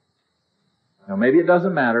erased? Now, maybe it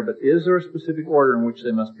doesn't matter, but is there a specific order in which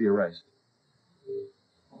they must be erased?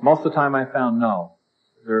 Most of the time I found no.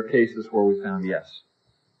 There are cases where we found yes.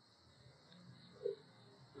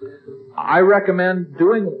 I recommend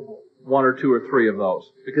doing one or two or three of those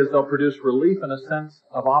because they'll produce relief and a sense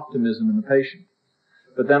of optimism in the patient.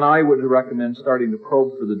 But then I would recommend starting to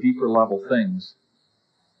probe for the deeper level things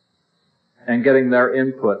and getting their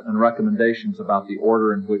input and recommendations about the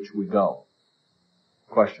order in which we go.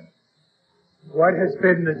 Question? What has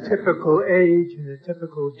been the typical age and the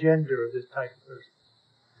typical gender of this type of person?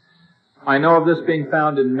 I know of this being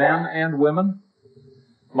found in men and women.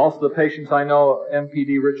 Most of the patients I know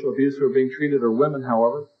MPD ritual abuse who are being treated are women,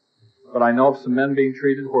 however. But I know of some men being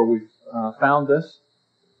treated where we've found this.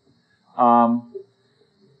 A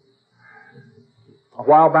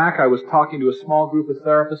while back I was talking to a small group of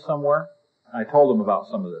therapists somewhere. I told them about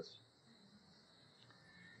some of this.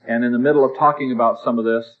 And in the middle of talking about some of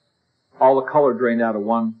this, all the color drained out of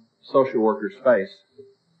one social worker's face.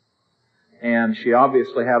 And she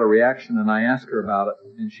obviously had a reaction, and I asked her about it.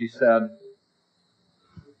 And she said,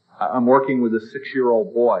 I'm working with a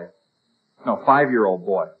 5-year-old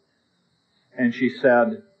boy. And she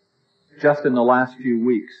said, just in the last few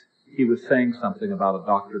weeks, he was saying something about a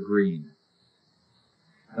Dr. Green.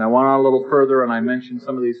 And I went on a little further, and I mentioned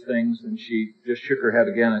some of these things, and she just shook her head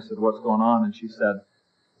again. I said, what's going on? And she said,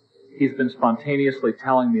 he's been spontaneously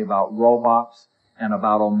telling me about robots and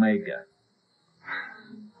about omega.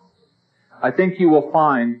 I think you will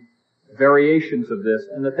find variations of this,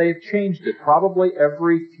 and that they've changed it probably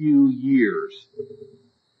every few years,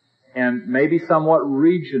 and maybe somewhat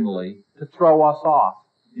regionally to throw us off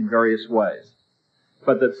in various ways.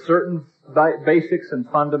 But that certain basics and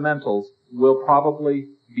fundamentals will probably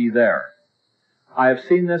be there. I have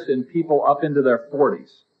seen this in people up into their 40s,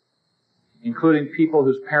 including people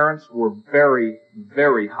whose parents were very,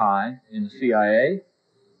 very high in the CIA,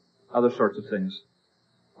 other sorts of things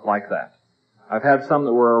like that. I've had some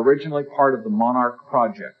that were originally part of the Monarch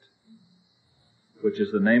Project, which is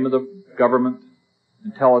the name of the government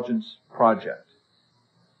intelligence project.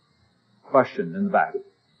 Question in the back.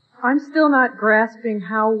 I'm still not grasping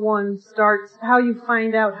how you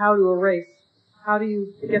find out how to erase. How do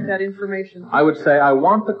you get that information? I would say I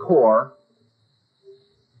want the core,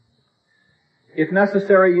 if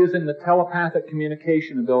necessary, using the telepathic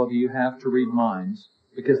communication ability you have to read minds,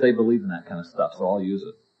 because they believe in that kind of stuff, so I'll use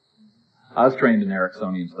it. I was trained in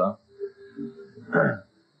Ericksonian stuff.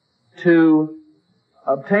 To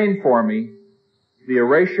obtain for me the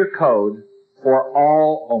erasure code for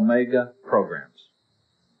all omega programs.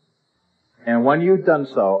 And when you've done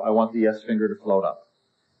so, I want the yes finger to float up.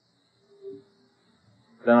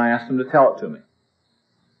 Then I ask them to tell it to me.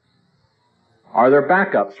 Are there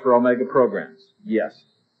backups for omega programs? Yes.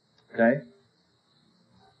 Okay?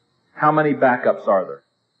 How many backups are there?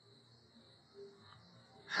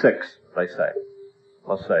 6, they say.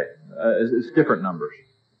 Let's say. It's different numbers.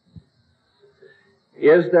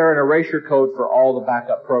 Is there an erasure code for all the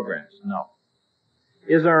backup programs? No.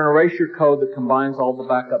 Is there an erasure code that combines all the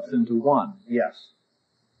backups into one? Yes.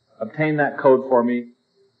 Obtain that code for me.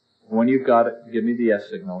 When you've got it, give me the yes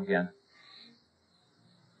signal again.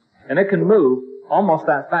 And it can move almost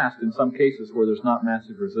that fast in some cases where there's not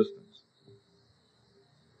massive resistance.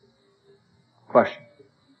 Question?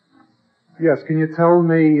 Yes, can you tell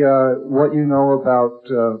me what you know about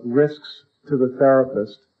risks to the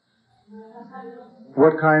therapist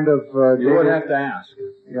what kind of You data? would have to ask.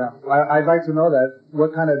 Yeah, I'd like to know that.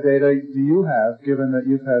 What kind of data do you have, given that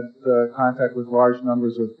you've had contact with large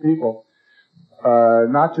numbers of people?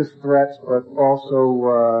 Not just threats, but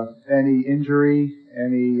also any injury,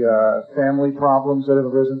 any family problems that have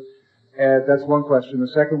arisen. And that's one question. The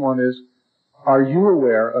second one is, are you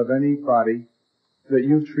aware of anybody that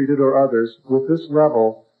you've treated or others with this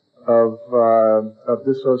level of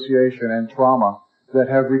dissociation and trauma that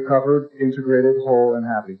have recovered, integrated, whole, and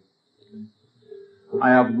happy?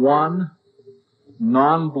 I have one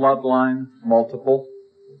non-bloodline multiple,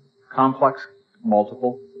 complex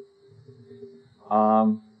multiple,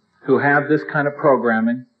 who had this kind of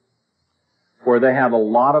programming where they had a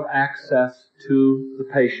lot of access to the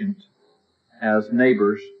patient as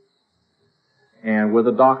neighbors and with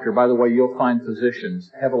a doctor. By the way, you'll find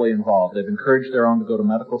physicians heavily involved. They've encouraged their own to go to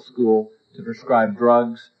medical school, to prescribe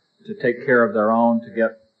drugs, to take care of their own, to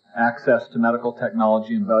get access to medical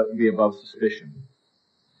technology and be above suspicion.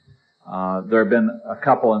 There have been a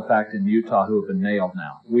couple, in fact, in Utah who have been nailed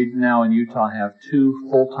now. We now in Utah have 2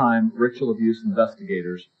 full-time ritual abuse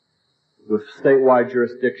investigators with statewide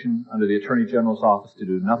jurisdiction under the Attorney General's office to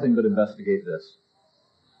do nothing but investigate this.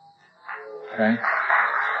 Okay?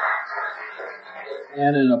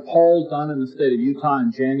 And in a poll done in the state of Utah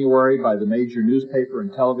in January by the major newspaper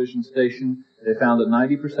and television station, they found that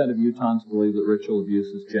 90% of Utahns believe that ritual abuse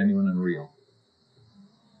is genuine and real.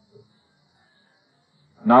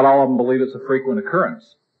 Not all of them believe it's a frequent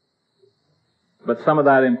occurrence. But some of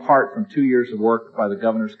that in part from 2 years of work by the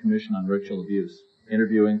Governor's Commission on Ritual Abuse,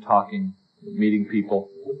 interviewing, talking, meeting people,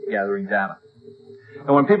 gathering data.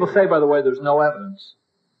 And when people say, by the way, there's no evidence,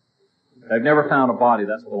 they've never found a body,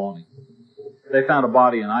 that's baloney. They found a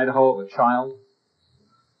body in Idaho of a child.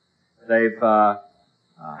 They've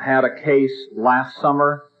had a case last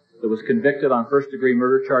summer that was convicted on first-degree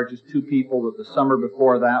murder charges. 2 people that the summer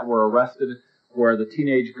before that were arrested where the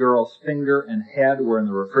teenage girl's finger and head were in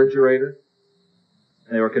the refrigerator.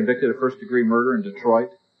 And they were convicted of first-degree murder in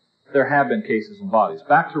Detroit. There have been cases in bodies.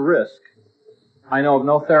 Back to risk. I know of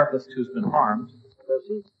no therapist who's been harmed.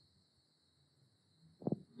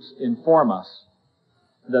 Inform us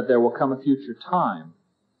that there will come a future time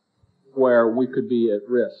where we could be at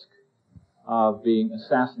risk of being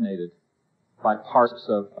assassinated by parts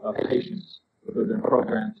of patients who have been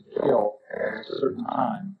programmed to kill at a certain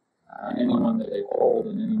time anyone that they hold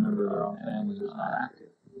and any member of their own family who's not active.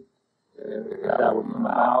 If that would come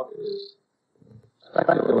about is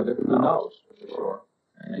speculative. Who knows for sure?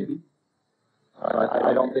 Maybe.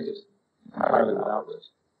 I don't think it's entirely without risk.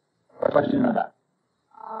 Question in that.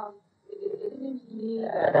 It seems to me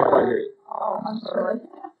that... I hear you. Oh, I'm sorry.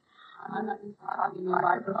 I'm not talking on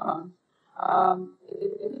microphone.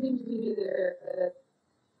 It seems to me that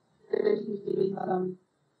there seems to be some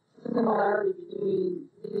similarity between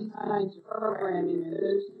these kinds of programming and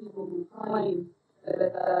those people who claim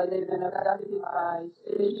that they've been abducted by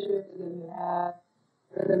spaceships and have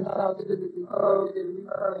had themselves physically probed and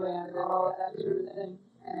reprogrammed and all of that sort of thing.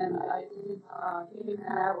 And I think Cape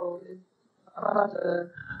Canaveral is across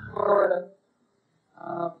the Florida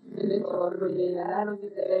peninsula every day, and I don't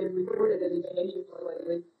think that they've reported any spaceships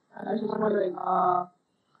lately. I was just wondering,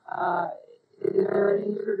 is there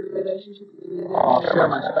any sort of relationship between this? I'll share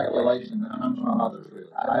my speculation that comes from others,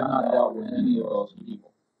 really. I have not dealt with any of those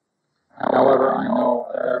people. However, I know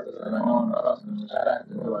a therapist that I know and trust and respect,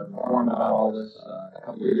 and who I've informed about all this a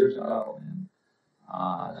couple of years ago, and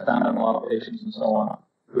found in a lot of patients and so on,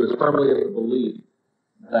 who is firmly of the belief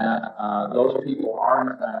that those people are,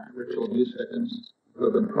 in fact, ritual abuse victims who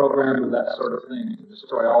have been programmed with that sort of thing to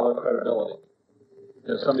destroy all their credibility.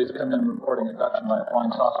 If somebody's come in reporting abduction by a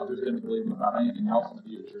flying saucer, who's going to believe them about anything else in the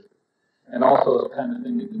future? And also the kind of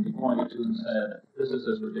thing that can be pointed to and said, this is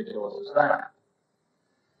as ridiculous as that.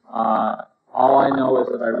 All I know is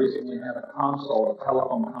that I recently had a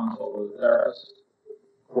telephone consult with a therapist,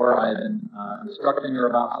 where I had been instructing her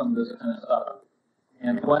about some of this kind of stuff.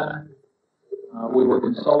 And when we were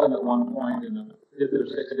consulting at one point in a 5th or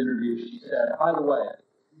 6th interview, she said, by the way,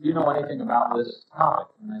 do you know anything about this topic?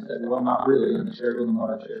 And I said, well, not really, and I shared with them what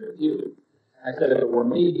I shared with you. I said, if it were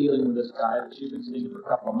me dealing with this guy that she'd been seeing for a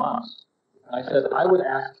couple of months, I said, I would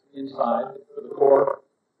ask inside for the Corps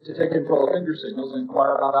to take control of finger signals and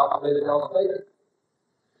inquire about alpha, beta, delta, theta.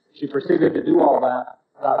 She proceeded to do all that,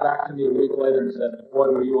 got back to me a week later and said, boy,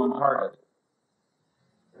 were you on target.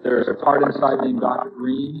 There's a part inside named Dr.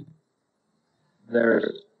 Green. There's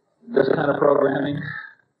this kind of programming.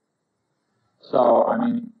 So, I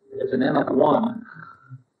mean, it's an N of 1.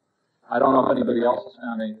 I don't know if anybody else has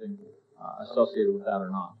found anything associated with that or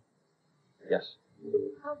not. Yes?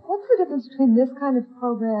 What's the difference between this kind of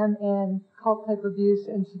program and cult-type abuse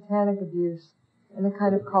and satanic abuse, and the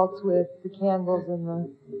kind of cults with the candles and the...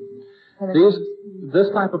 This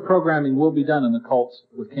type of programming will be done in the cults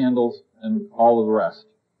with candles and all of the rest.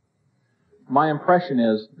 My impression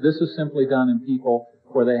is this is simply done in people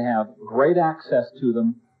where they have great access to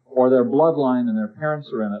them, or their bloodline and their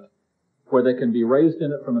parents are in it, where they can be raised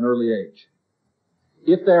in it from an early age.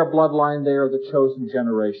 If they are bloodline, they are the chosen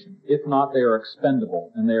generation. If not, they are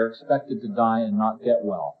expendable, and they are expected to die and not get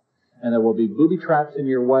well. And there will be booby traps in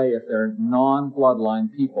your way if they're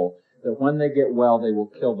non-bloodline people, that when they get well, they will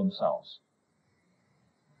kill themselves.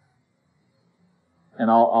 And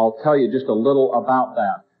I'll tell you just a little about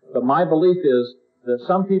that. But my belief is that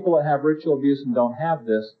some people that have ritual abuse and don't have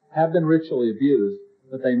this have been ritually abused,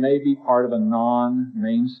 but they may be part of a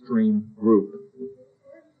non-mainstream group.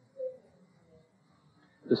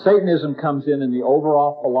 The Satanism comes in the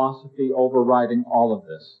overall philosophy overriding all of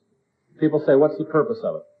this. People say, what's the purpose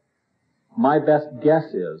of it? My best guess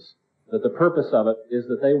is that the purpose of it is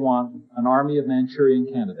that they want an army of Manchurian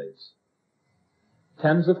candidates.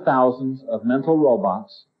 Tens of thousands of mental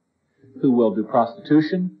robots who will do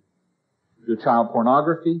prostitution, do child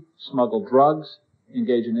pornography, smuggle drugs,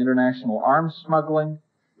 engage in international arms smuggling,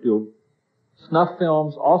 do snuff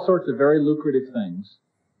films, all sorts of very lucrative things,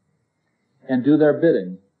 and do their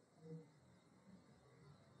bidding.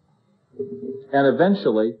 And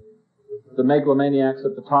eventually, the megalomaniacs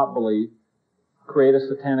at the top believe, create a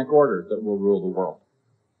satanic order that will rule the world.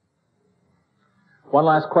 One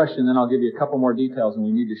last question, then I'll give you a couple more details, and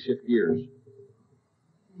we need to shift gears.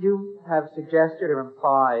 You have suggested or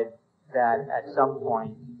implied that at some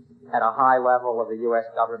point, at a high level of the U.S.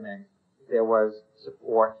 government, there was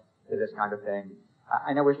support for this kind of thing.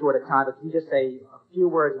 I know we're short of time, but can you just say a few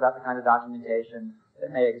words about the kind of documentation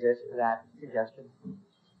that may exist for that suggestion?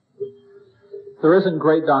 There isn't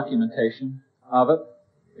great documentation of it.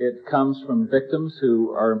 It comes from victims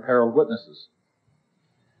who are imperiled witnesses.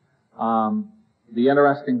 The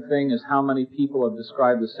interesting thing is how many people have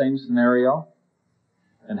described the same scenario,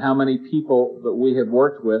 and how many people that we have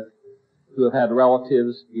worked with who have had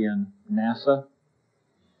relatives in NASA,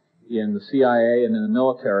 in the CIA, and in the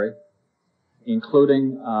military,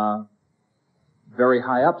 including very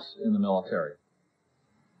high ups in the military.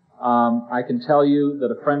 I can tell you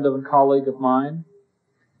that a friend of a colleague of mine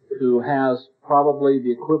who has probably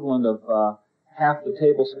the equivalent of half the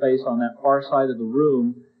table space on that far side of the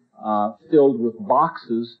room filled with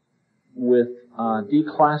boxes with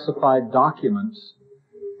declassified documents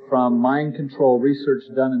from mind control research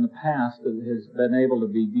done in the past that has been able to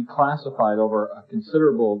be declassified over a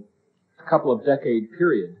considerable couple of decade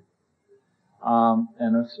period.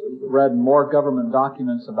 And has read more government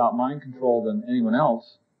documents about mind control than anyone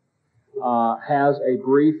else, has a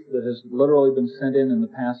brief that has literally been sent in the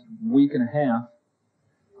past week and a half,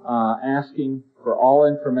 asking for all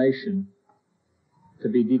information to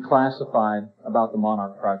be declassified about the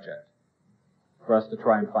Monarch Project, for us to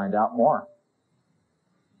try and find out more.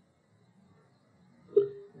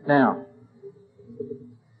 Now,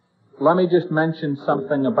 let me just mention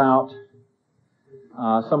something about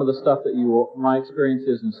some of the stuff that my experience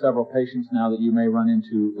is in several patients now that you may run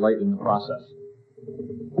into late in the process.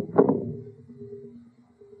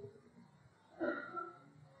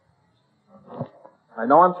 I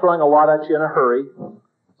know I'm throwing a lot at you in a hurry.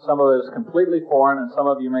 Some of it is completely foreign, and some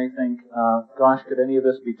of you may think, gosh, could any of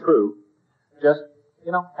this be true? Just,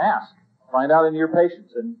 ask. Find out in your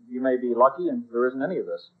patients, and you may be lucky and there isn't any of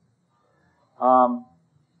this.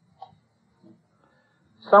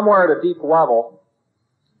 Somewhere at a deep level,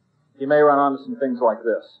 you may run onto some things like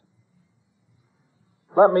this.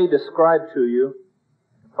 Let me describe to you,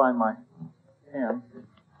 find my pen,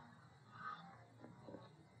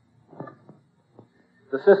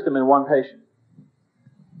 the system in one patient.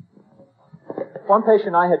 One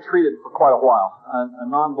patient I had treated for quite a while, a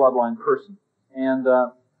non-bloodline person, and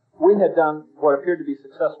we had done what appeared to be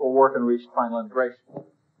successful work and reached final integration.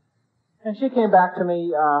 And she came back to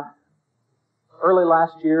me early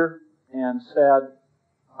last year and said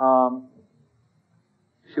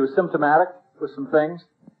she was symptomatic with some things.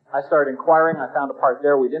 I started inquiring. I found a part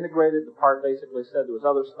there we'd integrated. The part basically said there was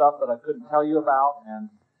other stuff that I couldn't tell you about, and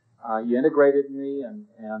you integrated me,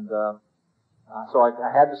 and so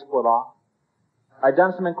I had to split off. I'd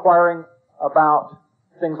done some inquiring about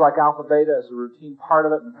things like alpha beta as a routine part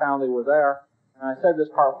of it and found they were there. And I said to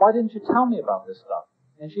this part, why didn't you tell me about this stuff?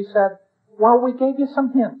 And she said, well, we gave you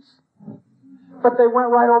some hints, but they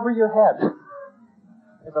went right over your head.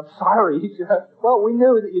 I said, I'm sorry. Well, we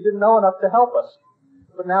knew that you didn't know enough to help us,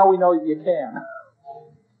 but now we know that you can.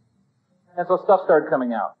 And so stuff started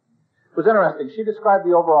coming out. It was interesting. She described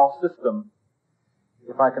the overall system,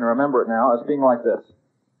 if I can remember it now, as being like this.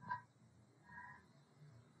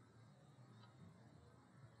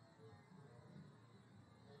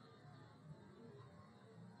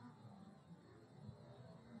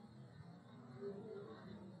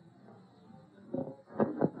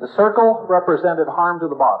 The circle represented harm to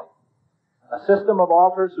the body. A system of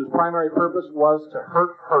altars whose primary purpose was to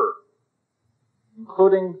hurt her,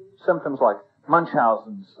 including symptoms like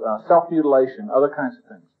Munchausen's, self-mutilation, other kinds of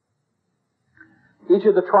things. Each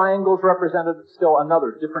of the triangles represented still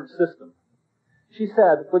another, different system. She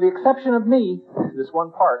said, with the exception of me, this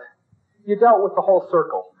one part, you dealt with the whole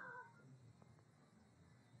circle,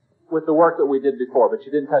 with the work that we did before, but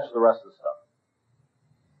you didn't touch the rest of the stuff.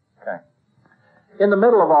 Okay. In the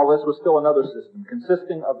middle of all this was still another system,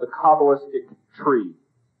 consisting of the Kabbalistic tree,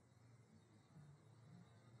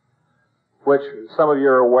 which some of you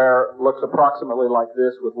are aware looks approximately like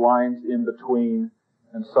this, with lines in between,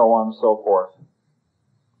 and so on and so forth.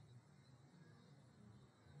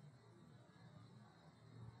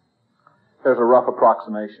 There's a rough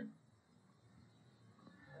approximation.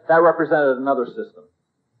 That represented another system.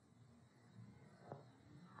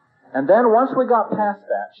 And then once we got past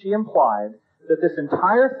that, she implied that this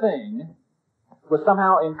entire thing was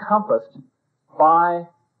somehow encompassed by,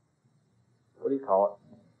 what do you call it?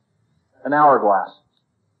 An hourglass.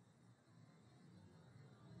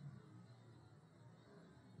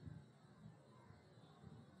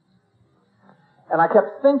 And I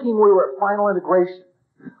kept thinking we were at final integration.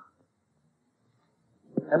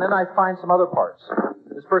 And then I find some other parts.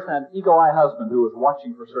 This person had an eagle-eye husband who was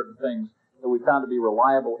watching for certain things that we found to be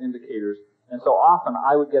reliable indicators. And so often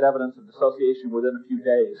I would get evidence of dissociation within a few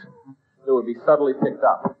days that would be subtly picked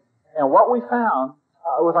up. And what we found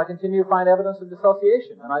was I continued to find evidence of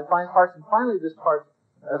dissociation. And I'd find parts, and finally this part,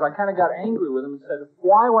 as I kind of got angry with him and said,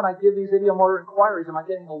 why when I give these idiomotor inquiries am I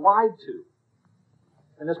getting lied to?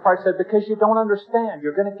 And this part said, because you don't understand.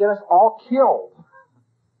 You're going to get us all killed.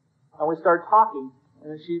 And we started talking,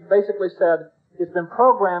 and she basically said, it's been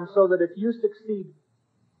programmed so that if you succeed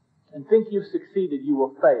and think you've succeeded, you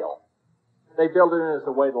will fail. They build it in as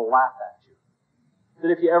a way to laugh at you.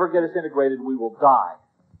 That if you ever get us integrated, we will die.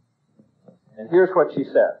 And here's what she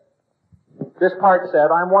said. This part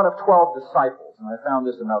said, I'm one of 12 disciples, and I found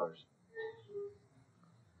this in others.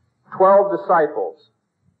 12 disciples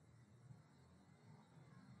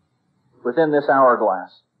within this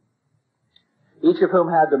hourglass, each of whom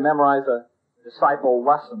had to memorize a disciple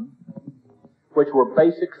lesson, which were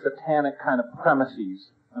basic satanic kind of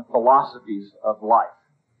premises and philosophies of life.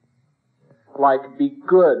 Like, be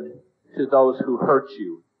good to those who hurt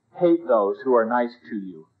you. Hate those who are nice to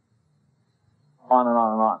you. On and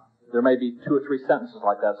on and on. There may be 2 or 3 sentences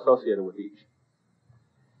like that associated with each.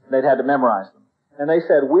 They'd had to memorize them. And they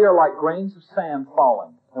said, we are like grains of sand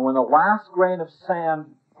falling. And when the last grain of sand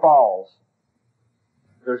falls,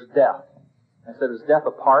 there's death. I said, is death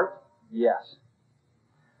a part? Yes.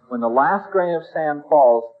 When the last grain of sand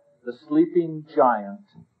falls, the sleeping giant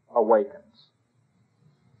awakens.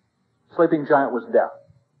 Sleeping giant was death,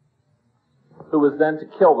 who was then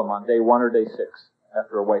to kill them on day 1 or day 6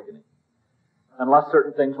 after awakening. Unless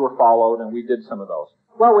certain things were followed, and we did some of those.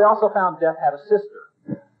 Well, we also found death had a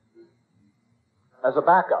sister as a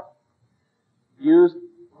backup, used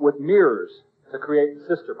with mirrors to create the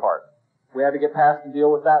sister part. We had to get past and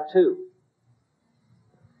deal with that too.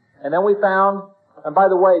 And then we found, and by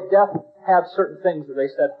the way, death had certain things that they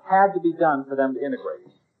said had to be done for them to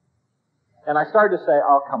integrate. And I started to say,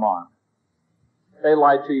 oh, come on. They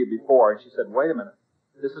lied to you before. And she said, wait a minute.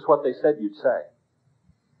 This is what they said you'd say.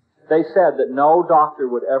 They said that no doctor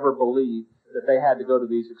would ever believe that they had to go to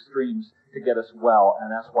these extremes to get us well,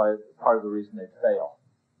 and that's why part of the reason they'd fail.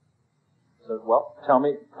 So, well, tell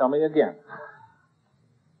me again.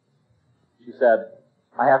 She said,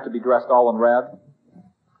 I have to be dressed all in red.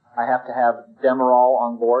 I have to have Demerol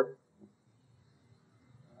on board.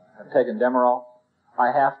 I've taken Demerol.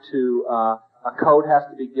 I have to, a code has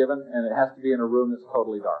to be given, and it has to be in a room that's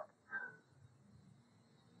totally dark.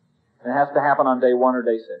 And it has to happen on day 1 or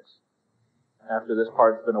day 6, after this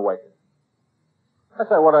part's been awakened. I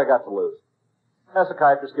said, what do I got to lose? As a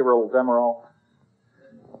psychiatrist, give her a little Demerol.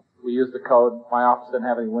 We used the code. My office didn't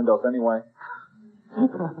have any windows anyway.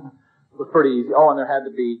 It was pretty easy. Oh, and there had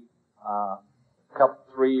to be a couple,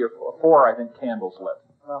 3 or 4, I think, candles lit.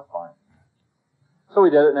 Well, fine. So we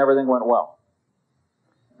did it, and everything went well.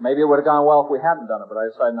 Maybe it would have gone well if we hadn't done it, but I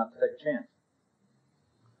decided not to take a chance.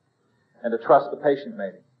 And to trust the patient,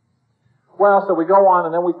 maybe. Well, so we go on,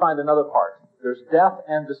 and then we find another part. There's death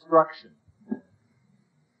and destruction.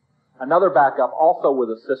 Another backup, also with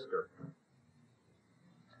a sister.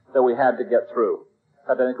 that we had to get through.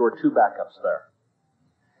 I think there were 2 backups there.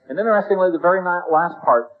 And interestingly, the very last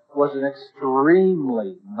part was an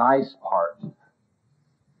extremely nice part,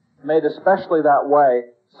 made especially that way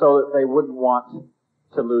so that they wouldn't want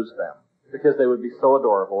to lose them, because they would be so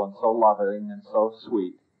adorable and so loving and so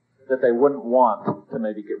sweet that they wouldn't want to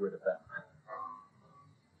maybe get rid of them.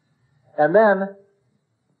 And then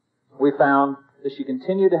we found that she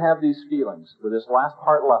continued to have these feelings, with this last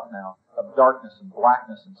part left now, of darkness and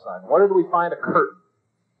blackness inside. What did we find? A curtain.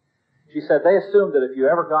 She said they assumed that if you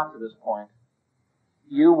ever got to this point,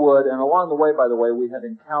 you would, and along the way, by the way, we had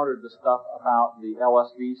encountered the stuff about the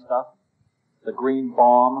LSD stuff, the green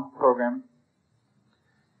bomb program.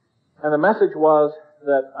 And the message was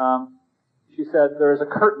that, she said, there is a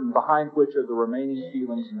curtain behind which are the remaining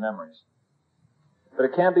feelings and memories. But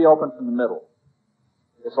it can't be opened from the middle.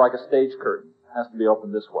 It's like a stage curtain. It has to be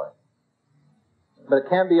opened this way. But it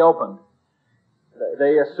can't be opened.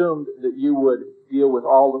 They assumed that you would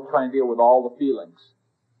try and deal with all the feelings.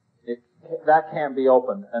 That can't be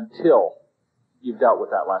opened until you've dealt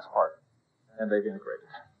with that last part. And they've integrated.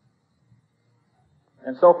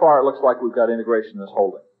 And so far it looks like we've got integration in this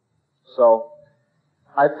whole thing. So,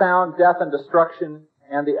 I found death and destruction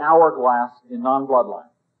and the hourglass in non-bloodline.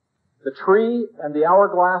 The tree and the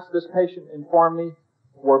hourglass, this patient informed me,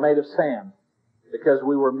 were made of sand because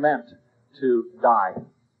we were meant to die.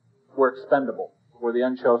 We're expendable. We're the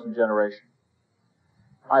unchosen generation.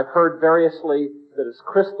 I've heard variously that it's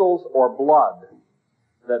crystals or blood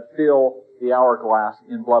that fill the hourglass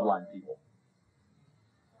in bloodline people.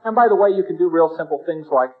 And by the way, you can do real simple things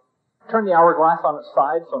like turn the hourglass on its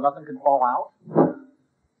side so nothing can fall out.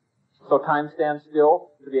 So time stands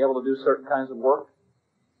still to be able to do certain kinds of work.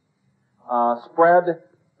 Spread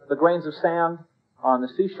the grains of sand on the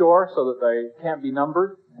seashore so that they can't be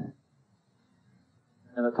numbered.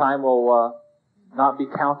 And the time will not be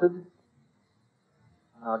counted.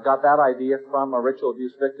 Got that idea from a ritual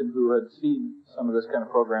abuse victim who had seen some of this kind of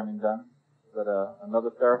programming done that another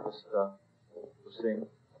therapist was seeing.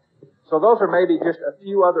 So those are maybe just a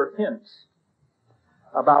few other hints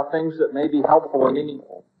about things that may be helpful and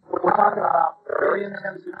meaningful. We're talking about very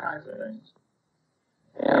intensive kinds of things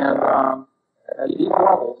and at deep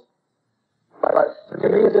levels. But to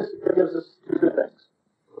me, this gives us 2 things.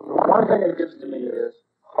 One thing it gives to me is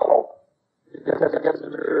hope, because it gives the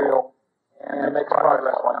material and it makes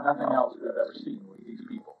progress like nothing else we've ever seen with these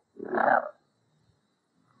people who have it.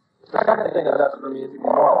 The second thing it does for me is it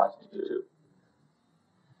demoralizes me too.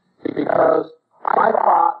 Because I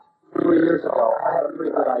thought 3 years ago I had a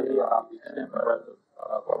pretty good idea about the extent and breadth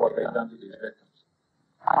of what they've done to these victims.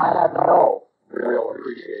 I had no real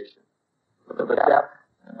appreciation for the depth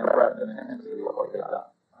and the breadth and intensity of what they've done.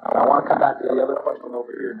 And I want to come back to the other question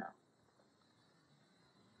over here now.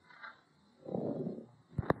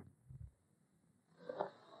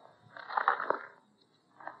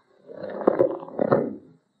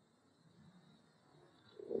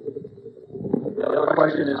 The other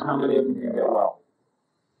question is how many of them can get well?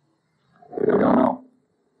 We don't know.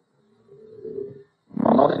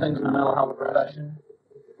 On most things in the mental health profession,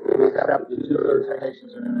 we accept that 2/3 of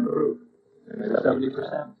patients are going to improve. Maybe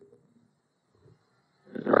 70%.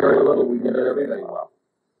 There's very little we can get everybody well.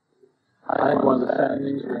 I think one of the sad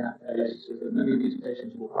things we have to face is that many of these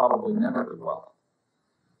patients will probably never get well.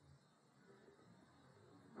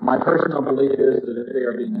 My personal belief is that if they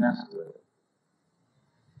are being messed with,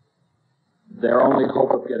 their only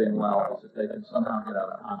hope of getting well is if they can somehow get out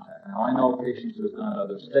of contact. Now, I know patients who have gone to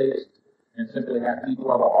other states and simply have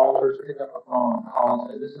deep-level alters pick up a phone and call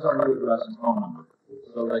and say, this is our new address and phone number,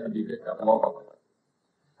 so they can be picked up locally.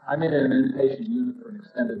 I'm in an inpatient unit for an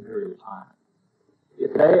extended period of time.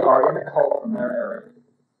 If they are in a cult from their area,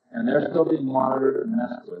 and they're still being monitored and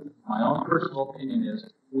messed with, my own personal opinion is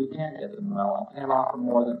we can't get them well and can't offer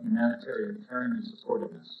more than humanitarian caring and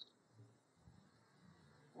supportiveness.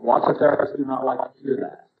 Lots of therapists do not like to hear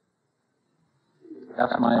that.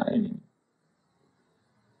 That's my opinion.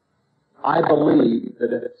 I believe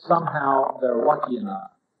that if somehow they're lucky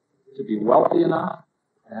enough to be wealthy enough,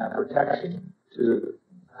 to have protection, to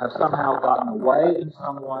have somehow gotten away in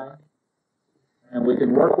some way, and we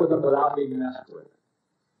can work with them without being messed with,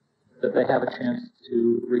 that they have a chance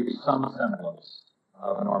to reach some semblance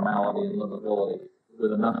of normality and livability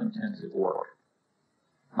with enough intensive work.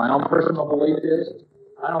 My own personal belief is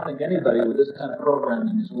I don't think anybody with this kind of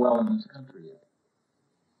programming is well in this country yet.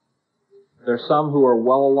 There's some who are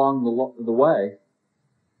well along the way.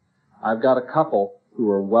 I've got a couple who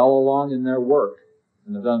are well along in their work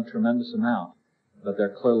and have done a tremendous amount, but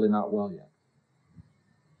they're clearly not well yet.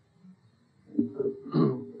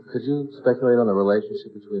 Could you speculate on the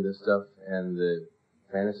relationship between this stuff and the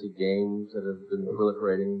fantasy games that have been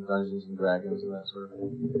proliferating, Dungeons and Dragons and that sort of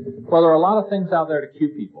thing? Well, there are a lot of things out there to cue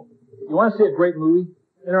people. You want to see a great movie,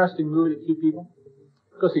 interesting movie to cue people?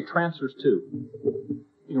 Go see Transfers 2. You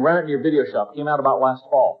can rent it in your video shop. It came out about last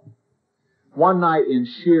fall. One night in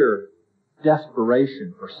sheer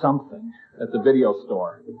desperation for something at the video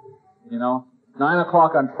store. 9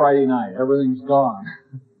 o'clock on Friday night. Everything's gone.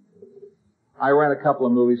 I rent a couple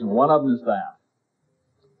of movies, and one of them is that.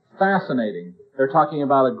 Fascinating. They're talking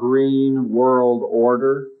about a green world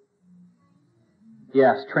order.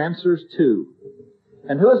 Yes, Transfers 2.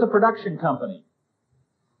 And who is the production company?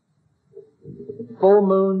 Full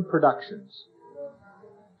Moon Productions.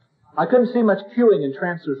 I couldn't see much queuing in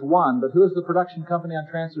Transfers 1, but who is the production company on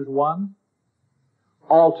Transfers 1?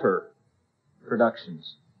 Alter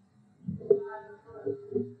Productions.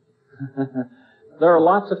 There are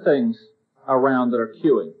lots of things around that are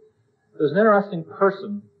queuing. There's an interesting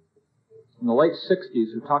person in the late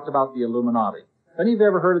 60s who talked about the Illuminati. Have any of you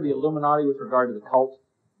ever heard of the Illuminati with regard to the cult?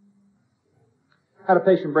 I had a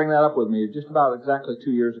patient bring that up with me just about exactly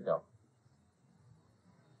 2 years ago.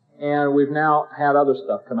 And we've now had other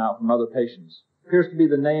stuff come out from other patients. It appears to be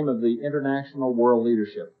the name of the international world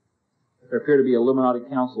leadership. There appear to be Illuminati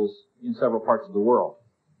councils in several parts of the world,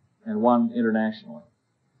 and one internationally.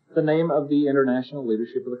 The name of the international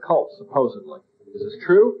leadership of the cult, supposedly. Is this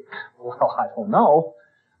true? Well, I don't know.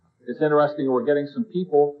 It's interesting we're getting some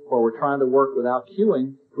people where we're trying to work without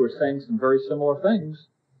queuing who are saying some very similar things.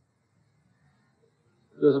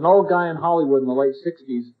 There's an old guy in Hollywood in the late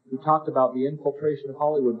 60s who talked about the infiltration of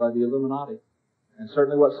Hollywood by the Illuminati. And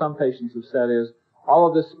certainly what some patients have said is, all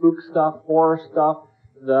of this spook stuff, horror stuff,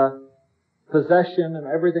 the possession and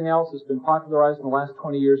everything else that's been popularized in the last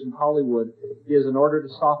 20 years in Hollywood is in order to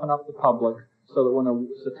soften up the public so that when a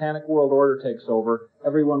satanic world order takes over,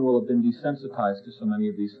 everyone will have been desensitized to so many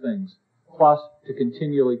of these things. Plus, to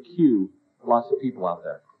continually cue lots of people out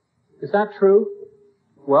there. Is that true?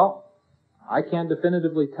 Well, I can't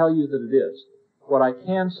definitively tell you that it is. What I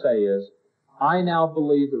can say is, I now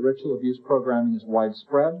believe that ritual abuse programming is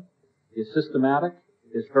widespread, is systematic,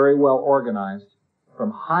 is very well organized,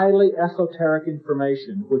 from highly esoteric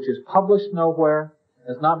information, which is published nowhere,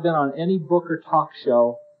 has not been on any book or talk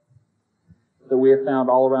show that we have found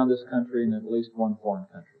all around this country and at least one foreign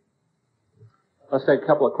country. Let's take a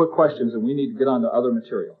couple of quick questions, and we need to get on to other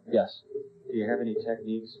material. Yes? Do you have any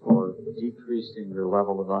techniques for decreasing your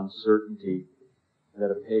level of uncertainty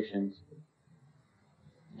that a patient,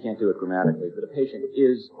 you can't do it grammatically, but a patient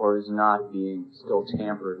is or is not being still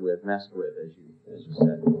tampered with, messed with, as you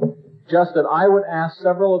said? Just that I would ask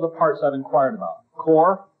several of the parts I've inquired about.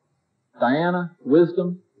 Core, Diana,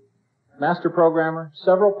 Wisdom, Master Programmer,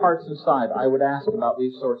 several parts inside I would ask about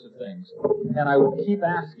these sorts of things. And I would keep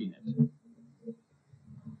asking it.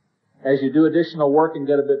 As you do additional work and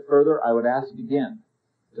get a bit further, I would ask again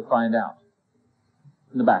to find out.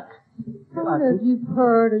 In the back. I wonder if you've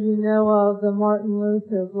heard or you know of the Martin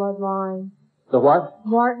Luther bloodline. The what?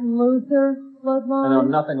 Martin Luther bloodline? I know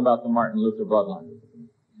nothing about the Martin Luther bloodline.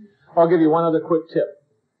 I'll give you one other quick tip.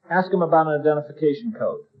 Ask them about an identification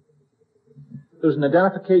code. There's an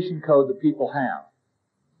identification code that people have.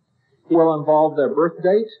 It will involve their birth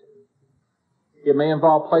date. It may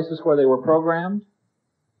involve places where they were programmed.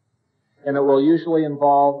 And it will usually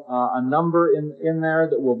involve a number in there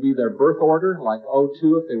that will be their birth order, like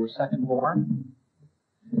 02 if they were second born.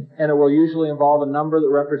 And it will usually involve a number that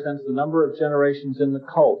represents the number of generations in the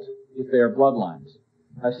cult if they are bloodlines.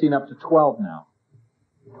 I've seen up to 12 now.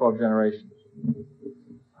 12 generations.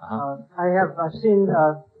 I've seen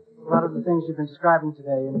a lot of the things you've been describing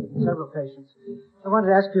today in several patients. I wanted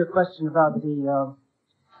to ask you a question about the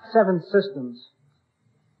 7 systems.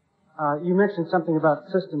 You mentioned something about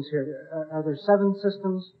systems here. Are there 7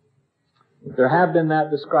 systems? There have been that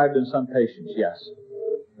described in some patients, yes.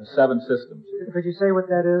 The 7 systems. Could you say what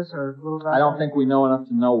that is, or a little about I don't think we know enough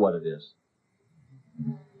to know what it is.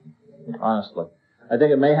 Honestly. I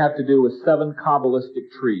think it may have to do with 7 Kabbalistic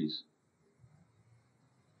trees.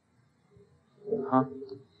 Huh?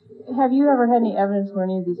 Have you ever had any evidence where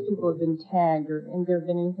any of these people have been tagged, or has there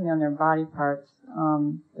been anything on their body parts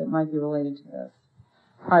that might be related to this?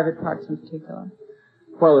 Private parts in particular?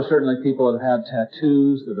 Well, there's certainly people that have had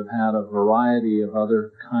tattoos, that have had a variety of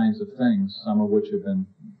other kinds of things, some of which have been,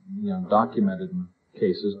 documented in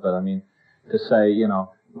cases. But I mean, to say,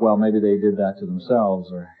 well, maybe they did that to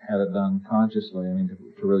themselves or had it done consciously. I mean,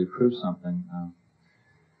 to really prove something,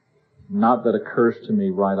 not that occurs to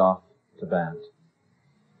me right off the bat.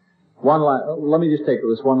 Let me just take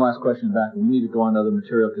this one last question back. We need to go on to other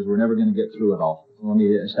material because we're never going to get through it all. Let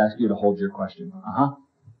me just ask you to hold your question.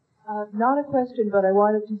 Not a question, but I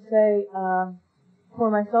wanted to say, for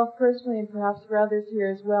myself personally and perhaps for others here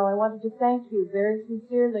as well, I wanted to thank you very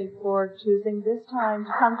sincerely for choosing this time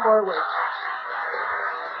to come forward.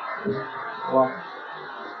 Well,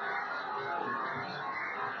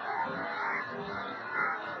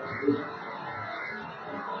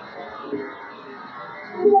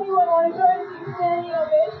 Does anyone want to join us in standing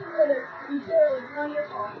ovation for the material? It's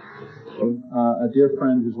wonderful. a dear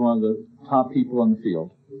friend who's one of the top people in the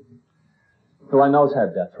field, who I know has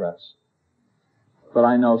had death threats, but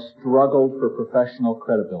I know struggled for professional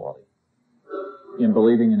credibility in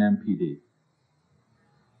believing in MPD,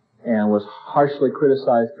 and was harshly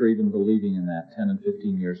criticized for even believing in that 10 and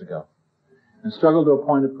 15 years ago, and struggled to a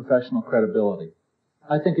point of professional credibility.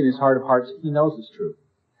 I think in his heart of hearts he knows it's true,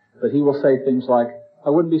 but he will say things like, I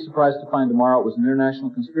wouldn't be surprised to find tomorrow it was an international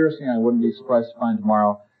conspiracy, and I wouldn't be surprised to find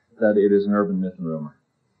tomorrow that it is an urban myth and rumor.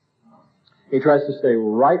 He tries to stay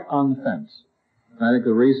right on the fence. And I think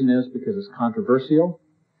the reason is because it's controversial,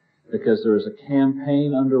 because there is a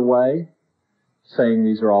campaign underway saying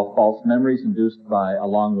these are all false memories induced by,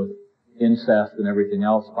 along with incest and everything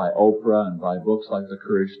else, by Oprah and by books like The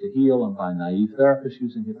Courage to Heal and by naive therapists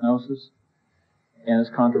using hypnosis. And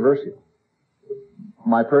it's controversial.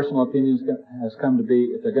 My personal opinion has come to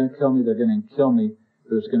be, if they're going to kill me, they're going to kill me.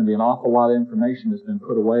 There's going to be an awful lot of information that's been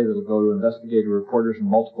put away that'll go to investigative reporters and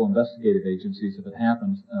multiple investigative agencies if it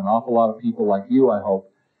happens. And an awful lot of people like you, I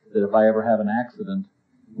hope, that if I ever have an accident,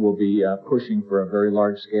 will be pushing for a very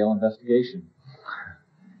large-scale investigation.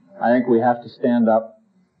 I think we have to stand up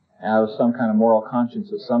out of some kind of moral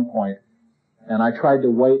conscience at some point. And I tried to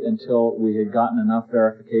wait until we had gotten enough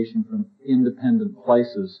verification from independent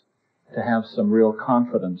places to have some real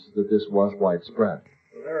confidence that this was widespread.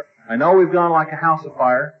 I know we've gone like a house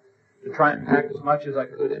afire to try and pack as much as I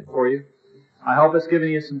could in for you. I hope it's given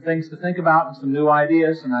you some things to think about and some new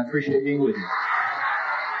ideas, and I appreciate being with you.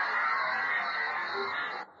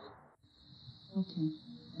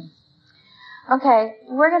 Okay,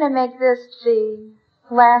 we're going to make this the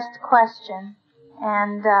last question,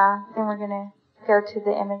 and then we're going to go to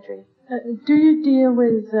the imagery. Do you deal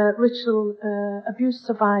with ritual abuse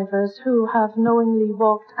survivors who have knowingly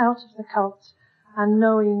walked out of the cult and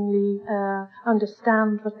knowingly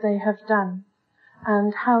understand what they have done?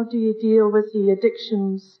 And how do you deal with the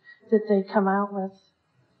addictions that they come out with?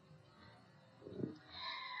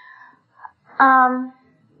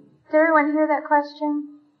 Did everyone hear that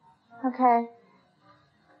question? Okay.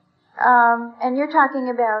 And you're talking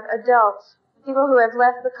about adults, people who have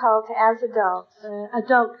left the cult as adults.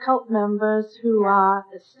 Adult cult members who are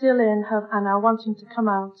still in and are wanting to come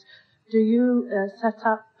out. Do you set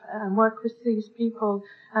up and work with these people,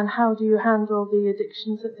 and how do you handle the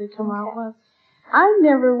addictions that they come out with? I've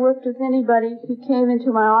never worked with anybody who came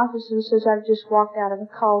into my office and says, I've just walked out of a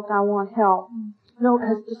cult, I want help. No,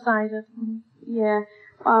 has decided. Yeah.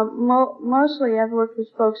 Mostly I've worked with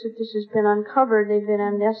folks that this has been uncovered. They've been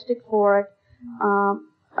amnestic for it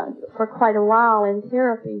for quite a while in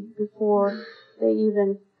therapy before they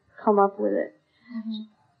even come up with it.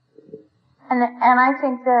 And I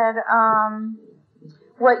think that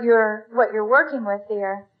what you're working with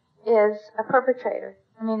there is a perpetrator.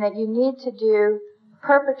 I mean, that you need to do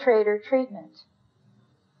perpetrator treatment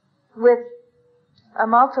with a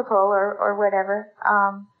multiple or whatever,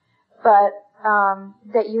 but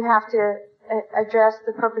that you have to address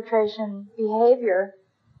the perpetration behavior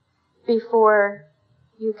before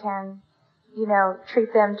you can,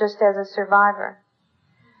 treat them just as a survivor.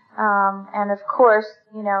 And of course,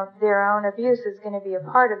 their own abuse is going to be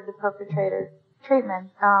a part of the perpetrator treatment.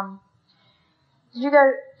 Did you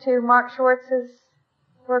go to Mark Schwartz's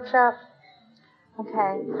workshop?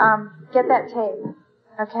 Okay. Get that tape.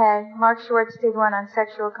 Okay. Mark Schwartz did one on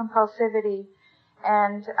sexual compulsivity,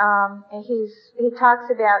 and he talks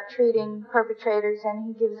about treating perpetrators, and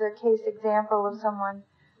he gives a case example of someone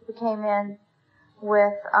who came in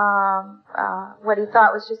with what he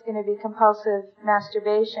thought was just going to be compulsive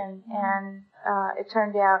masturbation, and it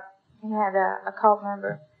turned out he had a cult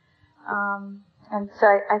member. And so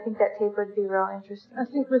I think that tape would be real interesting. I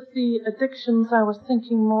think with the addictions, I was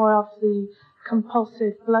thinking more of the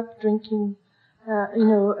compulsive blood drinking,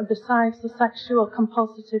 besides the sexual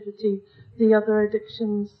compulsivity, the other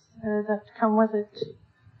addictions that come with it,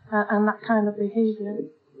 and that kind of behavior.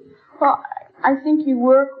 Well, I think you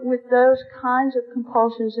work with those kinds of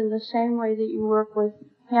compulsions in the same way that you work with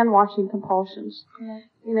hand-washing compulsions.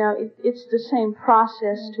 Mm-hmm. It's the same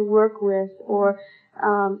process to work with, or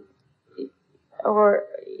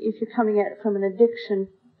if you're coming at it from an addiction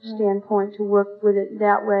standpoint, to work with it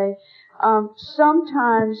that way.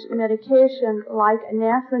 Sometimes medication like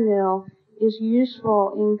anafranil is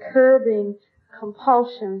useful in curbing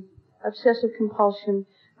compulsion obsessive compulsion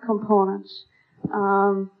components.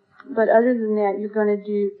 But other than that, you're going to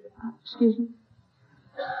do, excuse me,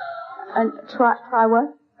 try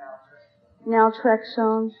what?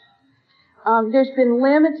 Naltrexone. There's been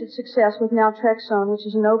limited success with naltrexone, which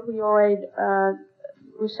is an opioid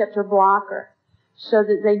receptor blocker, so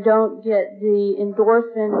that they don't get the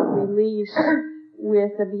endorphin release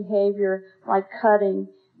with a behavior like cutting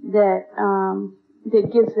that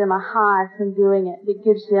gives them a high from doing it, that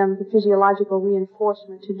gives them the physiological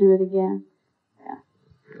reinforcement to do it again.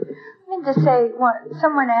 I mean to say,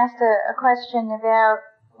 someone asked a question about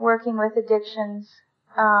working with addictions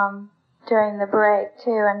during the break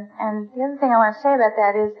too, and the other thing I want to say about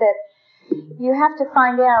that is that you have to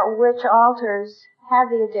find out which alters have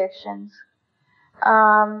the addictions,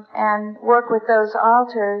 and work with those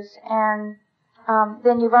alters, and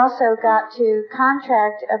then you've also got to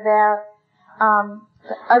contract about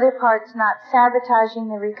the other parts not sabotaging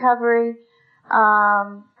the recovery,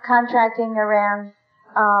 contracting around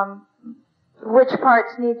which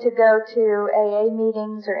parts need to go to AA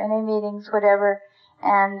meetings or NA meetings, whatever,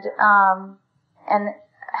 and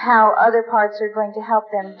how other parts are going to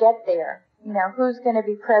help them get there. You know, who's going to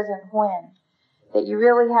be present when. That you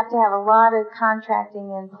really have to have a lot of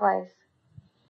contracting in place.